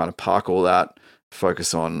to just kind of park all that,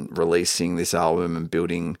 focus on releasing this album and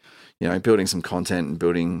building some content and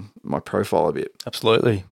building my profile a bit.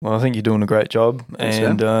 Absolutely. Well, I think you're doing a great job. Thanks,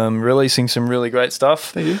 and releasing some really great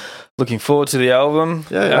stuff. Thank you. Looking forward to the album.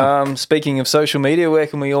 Speaking of social media, where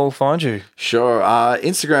can we all find you? Sure.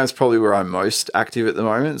 Instagram is probably where I'm most active at the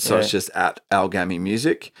moment. So it's just at Algamy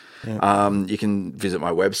Music. You can visit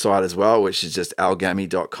my website as well, which is just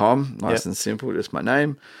algamy.com. Nice and simple, just my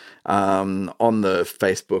name. On the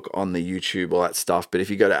Facebook, on the YouTube, all that stuff. But if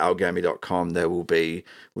you go to algamy.com, there will be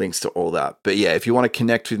links to all that. But yeah, if you want to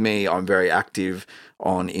connect with me, I'm very active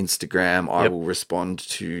on Instagram. I will respond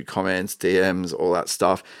to comments, DMs, all that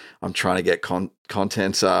stuff. I'm trying to get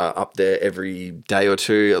content up there every day or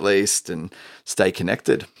two at least and stay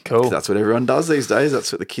connected. Cool. That's what everyone does these days.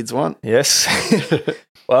 That's what the kids want. Yes.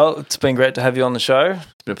 Well, it's been great to have you on the show.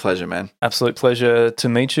 It's been a pleasure, man. Absolute pleasure to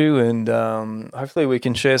meet you, and hopefully we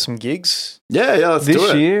can share some gigs. Yeah, let's do it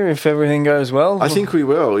this year if everything goes well. I think we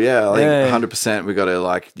will. Yeah, I think 100%. We got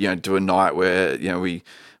to do a night where we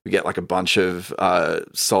get like a bunch of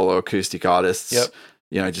solo acoustic artists.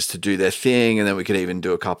 you know, just to do their thing. And then we could even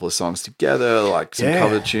do a couple of songs together, like some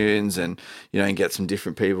cover tunes and, you know, and get some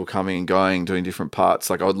different people coming and going, doing different parts.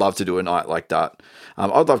 Like I would love to do a night like that.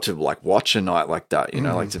 I'd love to like watch a night like that, you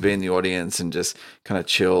know, like to be in the audience and just kind of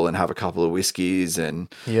chill and have a couple of whiskeys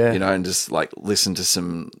and, you know, and just like listen to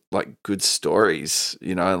some like good stories,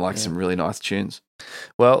 you know, and like some really nice tunes.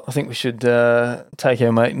 Well, I think we should take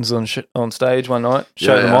our matins on stage one night,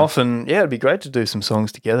 show them off, and it'd be great to do some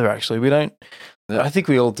songs together. Actually, we don't. I think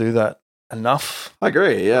we all do that enough. I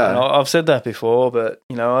agree. Yeah, and I've said that before, but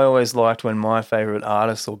you know, I always liked when my favorite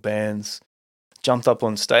artists or bands jumped up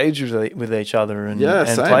on stage with each other and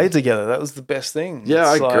played together. That was the best thing. Yeah,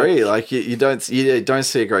 I agree. Like you don't see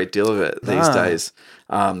a great deal of it these days.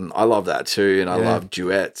 I love that too, and I love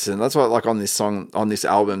duets, and that's why like on this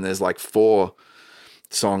album, there's like 4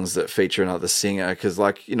 songs that feature another singer because,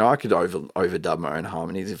 like, you know, I could overdub my own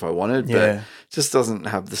harmonies if I wanted, but it just doesn't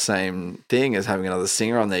have the same thing as having another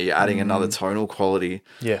singer on there. You're adding another tonal quality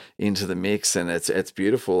into the mix, and it's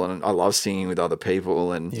beautiful. And I love singing with other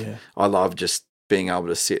people, and I love just being able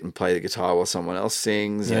to sit and play the guitar while someone else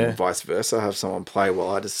sings, and vice versa. Have someone play while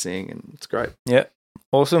I just sing, and it's great. Yeah,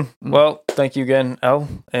 awesome. Well, thank you again, Al,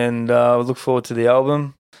 and we look forward to the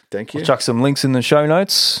album. Thank you. I'll chuck some links in the show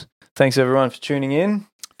notes. Thanks, everyone, for tuning in.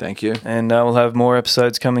 Thank you. And we'll have more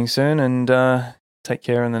episodes coming soon, and take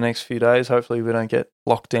care in the next few days. Hopefully we don't get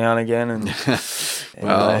locked down again. And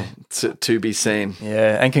well, to be seen.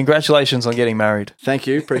 Yeah, and congratulations on getting married. Thank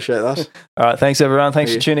you. Appreciate that. All right, thanks, everyone.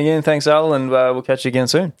 Thanks for tuning in. Thanks, Al, and we'll catch you again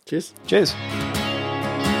soon. Cheers. Cheers.